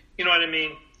 you know what I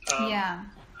mean? Yeah.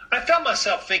 I felt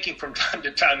myself thinking from time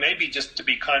to time, maybe just to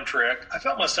be contrary, I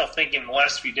felt myself thinking in the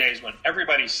last few days when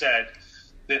everybody said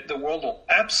that the world will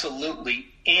absolutely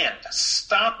end,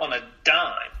 stop on a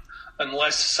dime,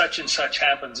 unless such and such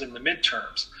happens in the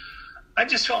midterms. I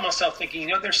just felt myself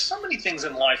thinking, there's so many things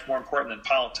in life more important than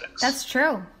politics. That's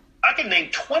true. I can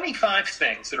name 25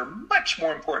 things that are much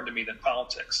more important to me than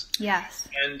politics. Yes.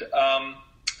 And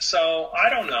so I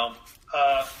don't know.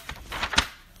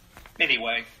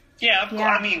 Anyway. Yeah,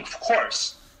 I mean, of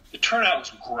course, the turnout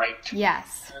was great.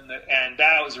 Yes. And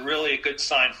that was really a good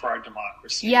sign for our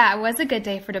democracy. Yeah, it was a good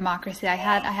day for democracy. I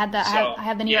had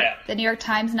the New York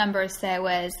Times numbers say it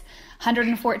was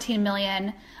 114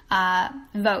 million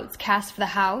votes cast for the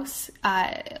House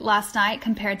last night,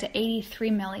 compared to 83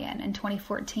 million in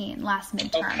 2014, last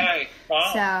midterm. Okay,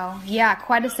 wow. So yeah,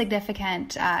 quite a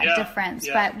significant difference.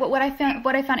 Yeah. But what I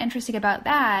found interesting about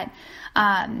that,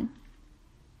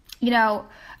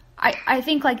 I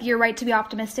think, like, you're right to be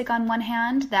optimistic on one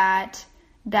hand that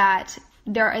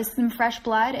there is some fresh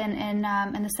blood in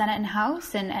the Senate and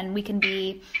House, and we can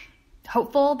be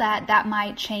hopeful that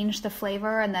might change the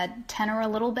flavor and the tenor a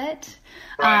little bit.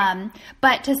 Right.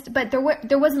 But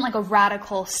there wasn't like a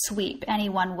radical sweep any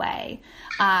one way.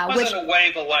 It wasn't a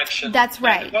wave election. That's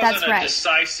right. It wasn't a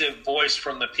decisive voice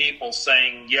from the people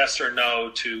saying yes or no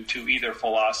to either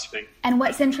philosophy. And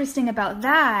what's interesting about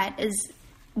that is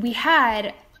we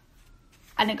had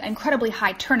an incredibly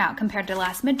high turnout compared to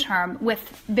last midterm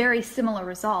with very similar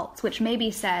results, which maybe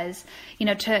says,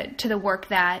 to the work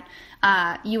that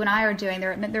you and I are doing,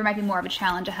 there might be more of a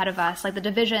challenge ahead of us. Like, the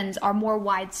divisions are more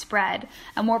widespread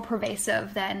and more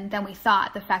pervasive than we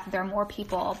thought. The fact that there are more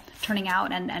people turning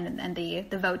out and the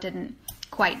vote didn't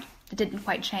quite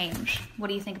change. What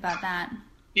do you think about that?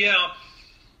 Yeah.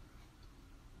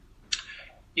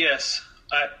 Yes.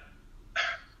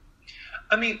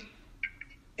 I mean,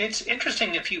 it's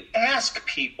interesting, if you ask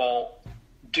people,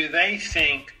 do they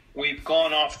think we've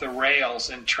gone off the rails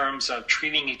in terms of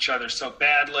treating each other so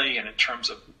badly, and in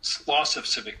terms of loss of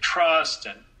civic trust,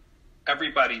 and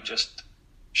everybody just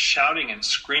shouting and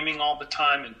screaming all the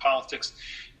time in politics?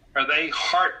 Are they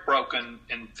heartbroken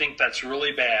and think that's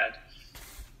really bad?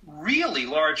 Really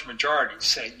large majorities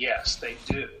say yes, they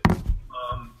do.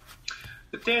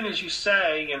 But then, as you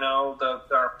say,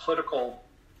 our political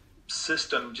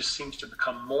system just seems to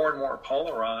become more and more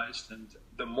polarized, and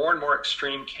the more and more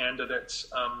extreme candidates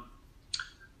are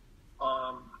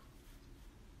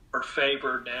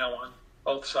favored now on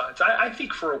both sides. I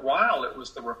think for a while it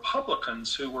was the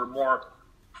Republicans who were more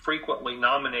frequently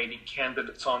nominating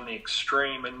candidates on the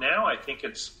extreme, and now I think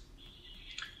it's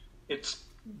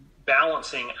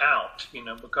balancing out,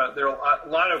 because there are a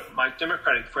lot of my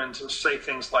Democratic friends who say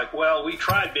things like, well, we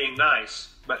tried being nice,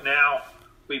 but now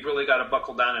we've really got to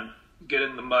buckle down and get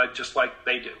in the mud just like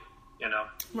they do,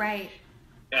 Right.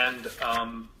 And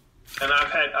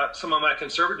I've had some of my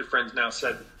conservative friends now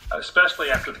said,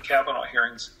 especially after the Kavanaugh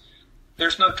hearings,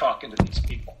 there's no talking to these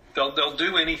people. They'll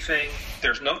do anything.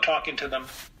 There's no talking to them.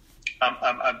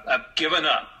 I've given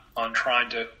up on trying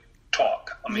to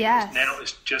talk. I mean, yes. Now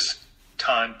it's just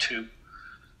time to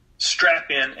strap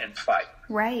in and fight.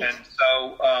 Right. And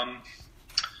so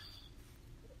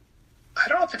I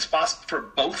don't know if it's possible for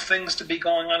both things to be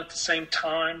going on at the same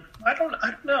time. I don't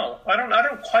know. I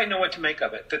don't quite know what to make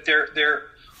of it. That they're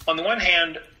on the one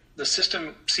hand, the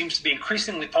system seems to be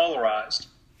increasingly polarized.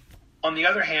 On the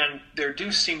other hand, there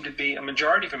do seem to be a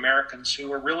majority of Americans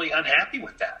who are really unhappy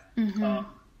with that. Mm-hmm.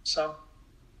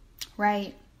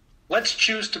 Right. let's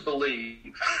choose to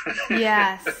believe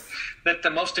Yes. that the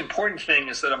most important thing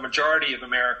is that a majority of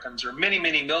Americans, or many,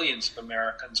 many millions of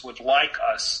Americans, would like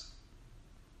us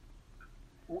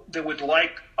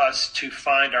to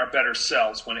find our better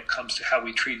selves when it comes to how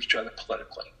we treat each other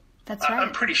politically. That's right.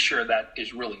 I'm pretty sure that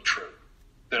is really true.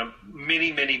 That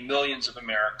many, many millions of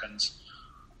Americans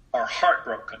are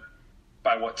heartbroken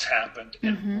by what's happened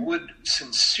and would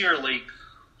sincerely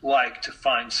like to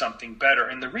find something better.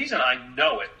 And the reason I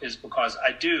know it is because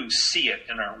I do see it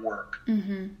in our work.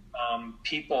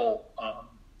 People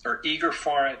are eager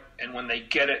for it, and when they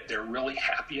get it, they're really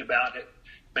happy about it.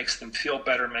 Makes them feel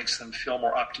better, makes them feel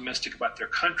more optimistic about their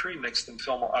country, makes them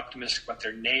feel more optimistic about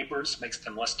their neighbors, makes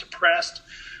them less depressed.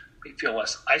 They feel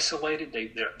less isolated.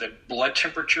 The blood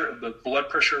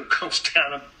pressure goes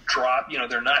down a drop.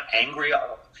 They're not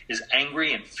as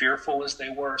angry and fearful as they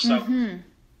were. So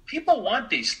people want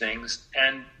these things,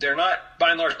 and they're not,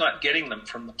 by and large, not getting them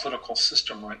from the political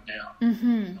system right now.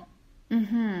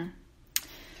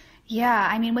 Yeah,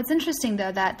 I mean, what's interesting,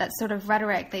 though, that sort of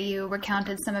rhetoric that you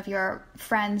recounted some of your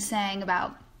friends saying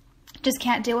about just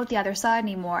can't deal with the other side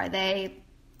anymore. They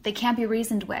can't be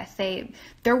reasoned with.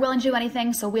 They're willing to do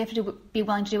anything, so we have to be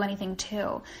willing to do anything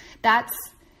too. That's,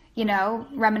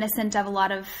 reminiscent of a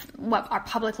lot of what our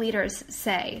public leaders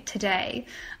say today,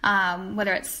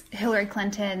 whether it's Hillary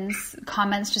Clinton's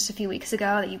comments just a few weeks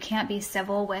ago that you can't be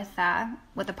civil with a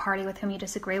party with whom you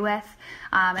disagree with.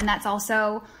 And that's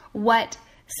also what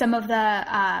some of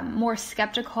the more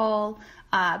skeptical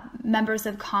members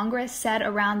of Congress said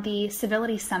around the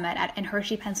civility summit in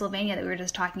Hershey, Pennsylvania that we were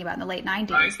just talking about in the late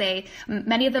 90s. Right.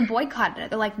 Many of them boycotted it.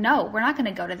 They're like, no, we're not going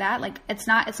to go to that. Like, it's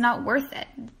not worth it.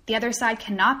 The other side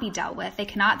cannot be dealt with.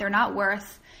 They're not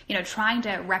worth, trying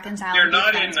to reconcile. They're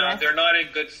not in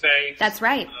good faith. That's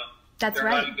right. They're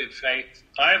not in good faith.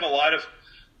 I have a lot of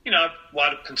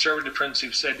conservative friends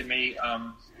who've said to me,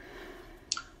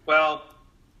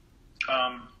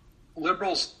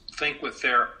 liberals think with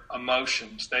their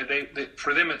emotions. They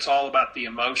for them, it's all about the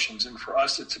emotions, and for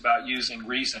us, it's about using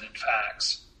reason and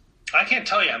facts. I can't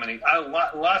tell you how many.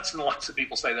 Lots and lots of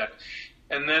people say that.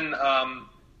 And then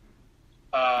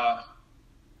I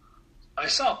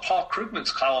saw Paul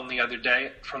Krugman's column the other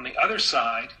day from the other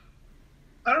side.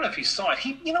 I don't know if you saw it.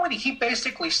 He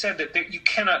basically said that you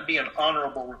cannot be an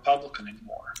honorable Republican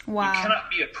anymore. Wow. You cannot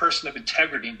be a person of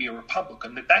integrity and be a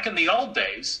Republican. That back in the old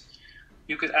days,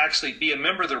 you could actually be a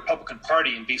member of the Republican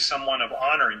Party and be someone of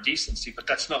honor and decency, but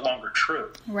that's no longer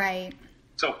true. Right.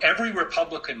 So every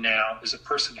Republican now is a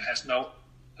person who has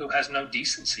no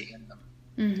decency in them.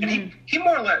 And he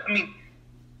more or less,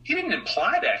 he didn't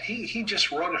imply that. He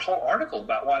just wrote a whole article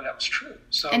about why that was true.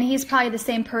 So, and he's probably the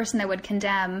same person that would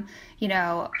condemn,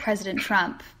 President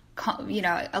Trump,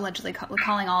 allegedly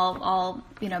calling all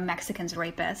Mexicans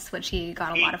rapists, which he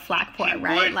got a lot of flack for,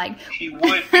 right? He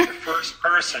would be the first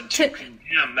person to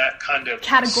condemn that kind of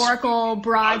categorical,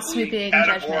 broad, sweeping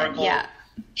judgment. Yeah.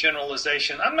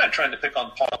 Generalization. I'm not trying to pick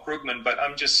on Paul Krugman, but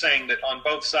I'm just saying that on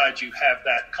both sides you have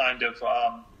that kind of.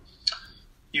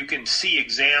 You can see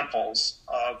examples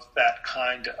of that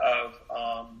kind of.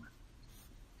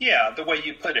 The way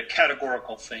you put it,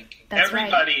 categorical thinking. That's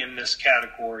Everybody right. in this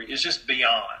category is just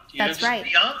beyond. That's right.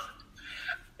 Beyond.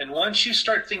 And once you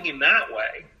start thinking that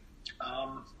way,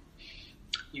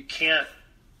 you can't.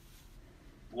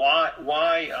 Why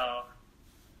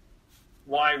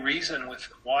reason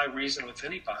with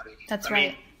anybody? That's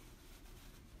right.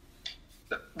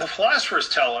 The philosophers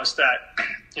tell us that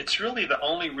it's really the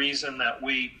only reason that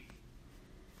we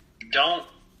don't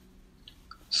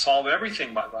solve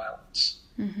everything by violence.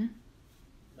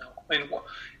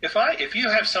 If you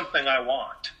have something I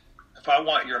want, if I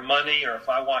want your money, or if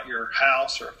I want your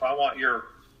house, or if I want your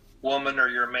woman or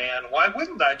your man, why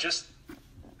wouldn't I just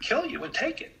kill you and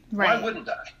take it? Right. Why wouldn't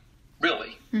I?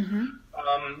 Really?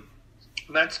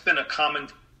 That's been a common.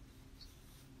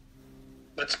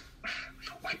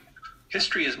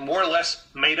 History is more or less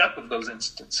made up of those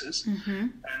instances,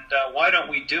 and why don't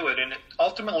we do it? And it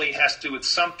ultimately has to do with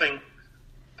something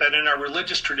that in our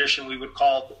religious tradition we would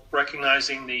call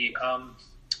recognizing the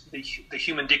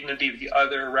human dignity of the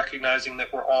other, recognizing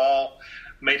that we're all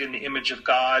made in the image of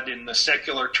God. In the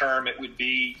secular term, it would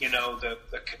be, the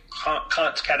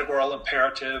Kant's categorical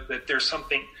imperative, that there's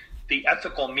something, the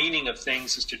ethical meaning of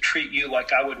things is to treat you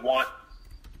like I would want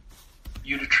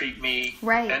you to treat me.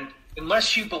 Right. And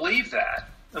unless you believe that,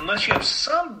 unless you have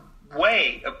some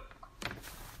way of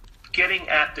getting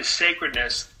at the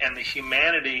sacredness and the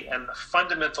humanity and the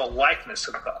fundamental likeness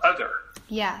of the other.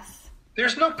 Yes. Why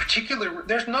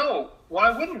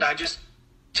wouldn't I just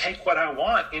take what I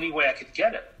want any way I could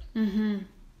get it?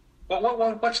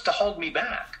 What's to hold me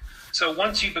back? So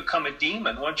once you become a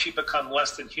demon, once you become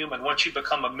less than human, once you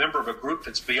become a member of a group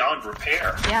that's beyond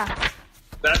repair,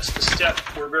 that's the step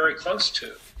we're very close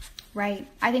to. Right.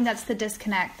 I think that's the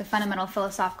disconnect, the fundamental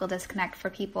philosophical disconnect for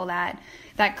people that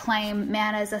claim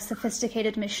man is a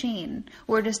sophisticated machine.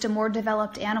 We're just a more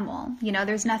developed animal.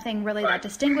 There's nothing really that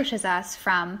distinguishes us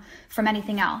from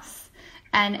anything else.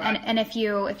 And if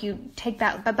you take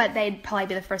that, but they'd probably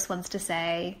be the first ones to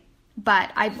say,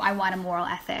 but I want a moral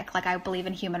ethic. Like I believe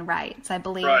in human rights. I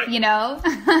believe,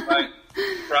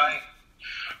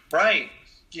 Right.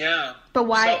 Yeah. But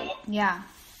why? So, yeah.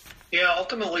 Yeah,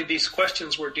 ultimately, these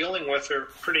questions we're dealing with are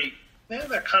pretty,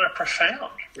 they're kind of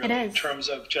profound, really, in terms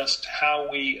of just how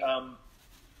we,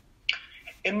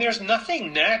 and there's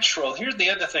nothing natural. Here's the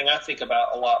other thing I think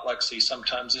about a lot, Lexi,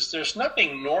 sometimes, is there's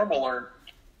nothing normal or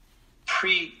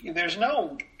there's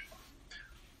no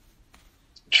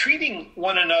treating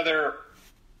one another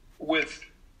with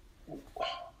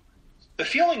the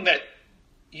feeling that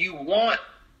you want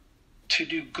to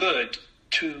do good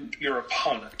to your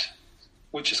opponent,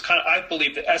 which is kind of, I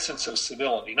believe, the essence of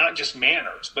civility, not just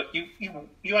manners, but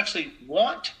you actually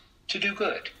want to do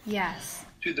good. Yes.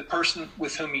 To the person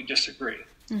with whom you disagree.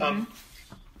 Mm-hmm.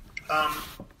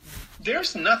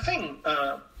 There's nothing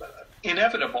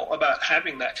inevitable about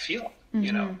having that feeling.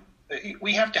 Mm-hmm.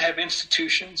 We have to have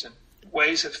institutions and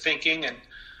ways of thinking and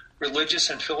religious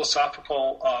and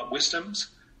philosophical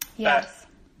wisdoms yes.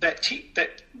 that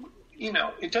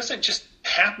it doesn't just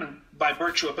happen by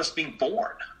virtue of us being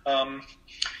born.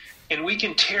 And we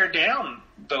can tear down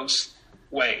those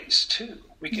ways too.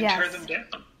 We can tear them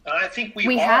down. And I think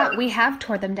we have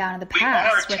torn them down in the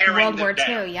past with World War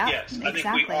II. Yeah, yes, exactly.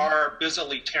 I think we are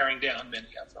busily tearing down many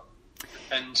of them.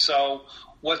 And so,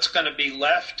 what's going to be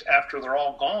left after they're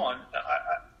all gone?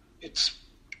 It's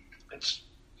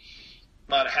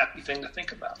not a happy thing to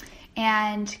think about.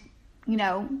 And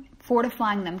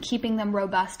fortifying them, keeping them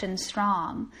robust and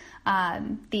strong.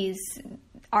 These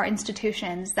are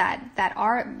institutions that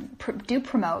do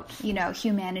promote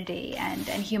humanity and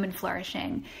human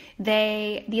flourishing.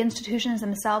 The institutions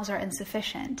themselves are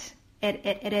insufficient.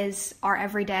 It is our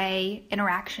everyday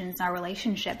interactions, our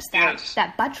relationships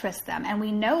that buttress them, and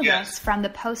we know this from the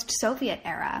post-Soviet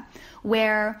era,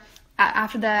 where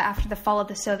after the fall of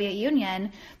the Soviet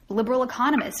Union, liberal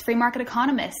economists, free market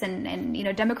economists, and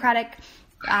democratic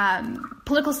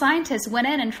political scientists went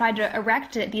in and tried to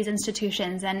erect these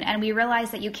institutions, and we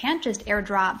realized that you can't just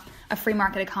airdrop a free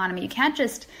market economy. You can't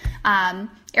just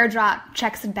airdrop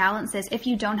checks and balances if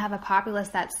you don't have a populace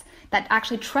that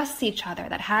actually trusts each other,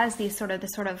 that has this sort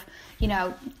of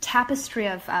tapestry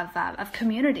of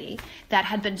community that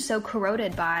had been so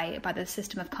corroded by the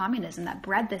system of communism that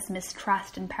bred this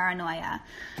mistrust and paranoia.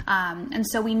 And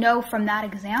so we know from that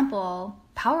example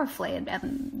powerfully and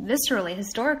viscerally,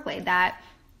 historically, that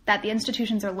the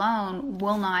institutions alone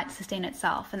will not sustain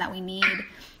itself, and that we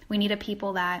need a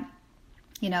people that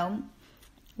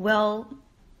will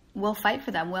fight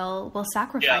for them, will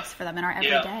sacrifice for them in our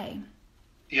everyday.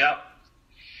 Yep.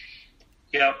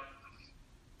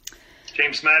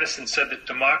 James Madison said that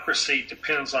democracy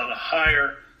depends on a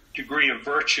higher degree of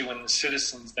virtue in the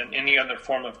citizens than any other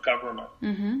form of government.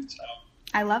 Mm-hmm. So,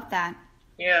 I love that.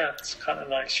 Yeah, it's kind of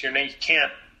nice. You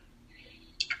can't.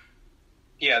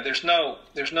 Yeah, there's no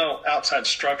outside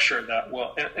structure that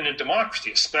will, in a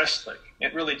democracy especially,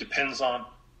 it really depends on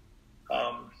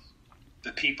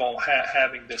the people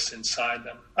having this inside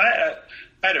them. I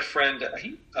had a friend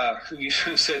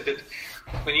who said that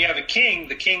when you have a king,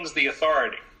 the king's the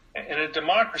authority. In a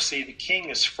democracy, the king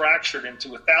is fractured into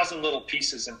 1,000 little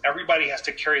pieces, and everybody has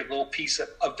to carry a little piece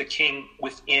of the king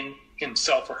within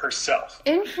himself or herself.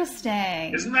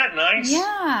 Interesting. Isn't that nice?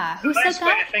 Yeah. Who said that? Nice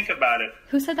way to think about it.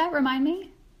 Who said that? Remind me.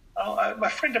 Oh, a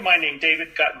friend of mine named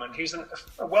David Gutman. He's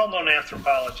a well-known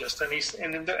anthropologist, and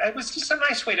it was just a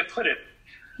nice way to put it.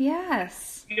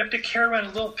 Yes. You have to carry around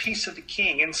a little piece of the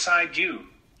king inside you.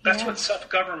 That's what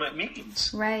self-government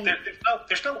means. Right.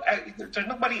 There's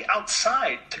nobody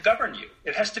outside to govern you.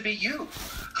 It has to be you.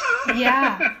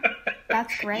 Yeah.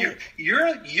 That's great.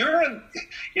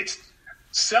 It's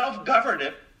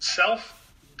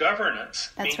self-governance.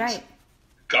 That's right.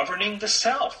 Governing the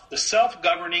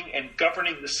self-governing and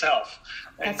governing the self.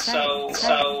 And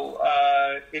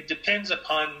it depends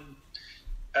upon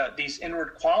these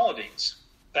inward qualities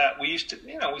that we used to,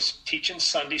 we teach in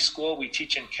Sunday school, we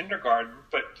teach in kindergarten,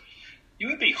 but you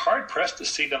would be hard-pressed to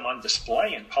see them on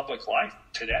display in public life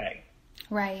today.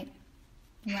 Right.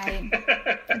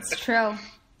 It's true.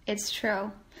 It's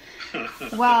true.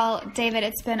 Well, David,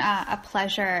 it's been a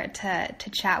pleasure to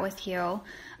chat with you.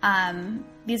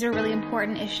 These are really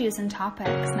important issues and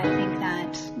topics, and I think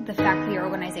that the fact that your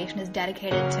organization is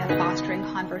dedicated to fostering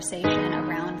conversation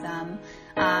around them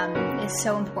is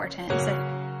so important.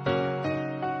 So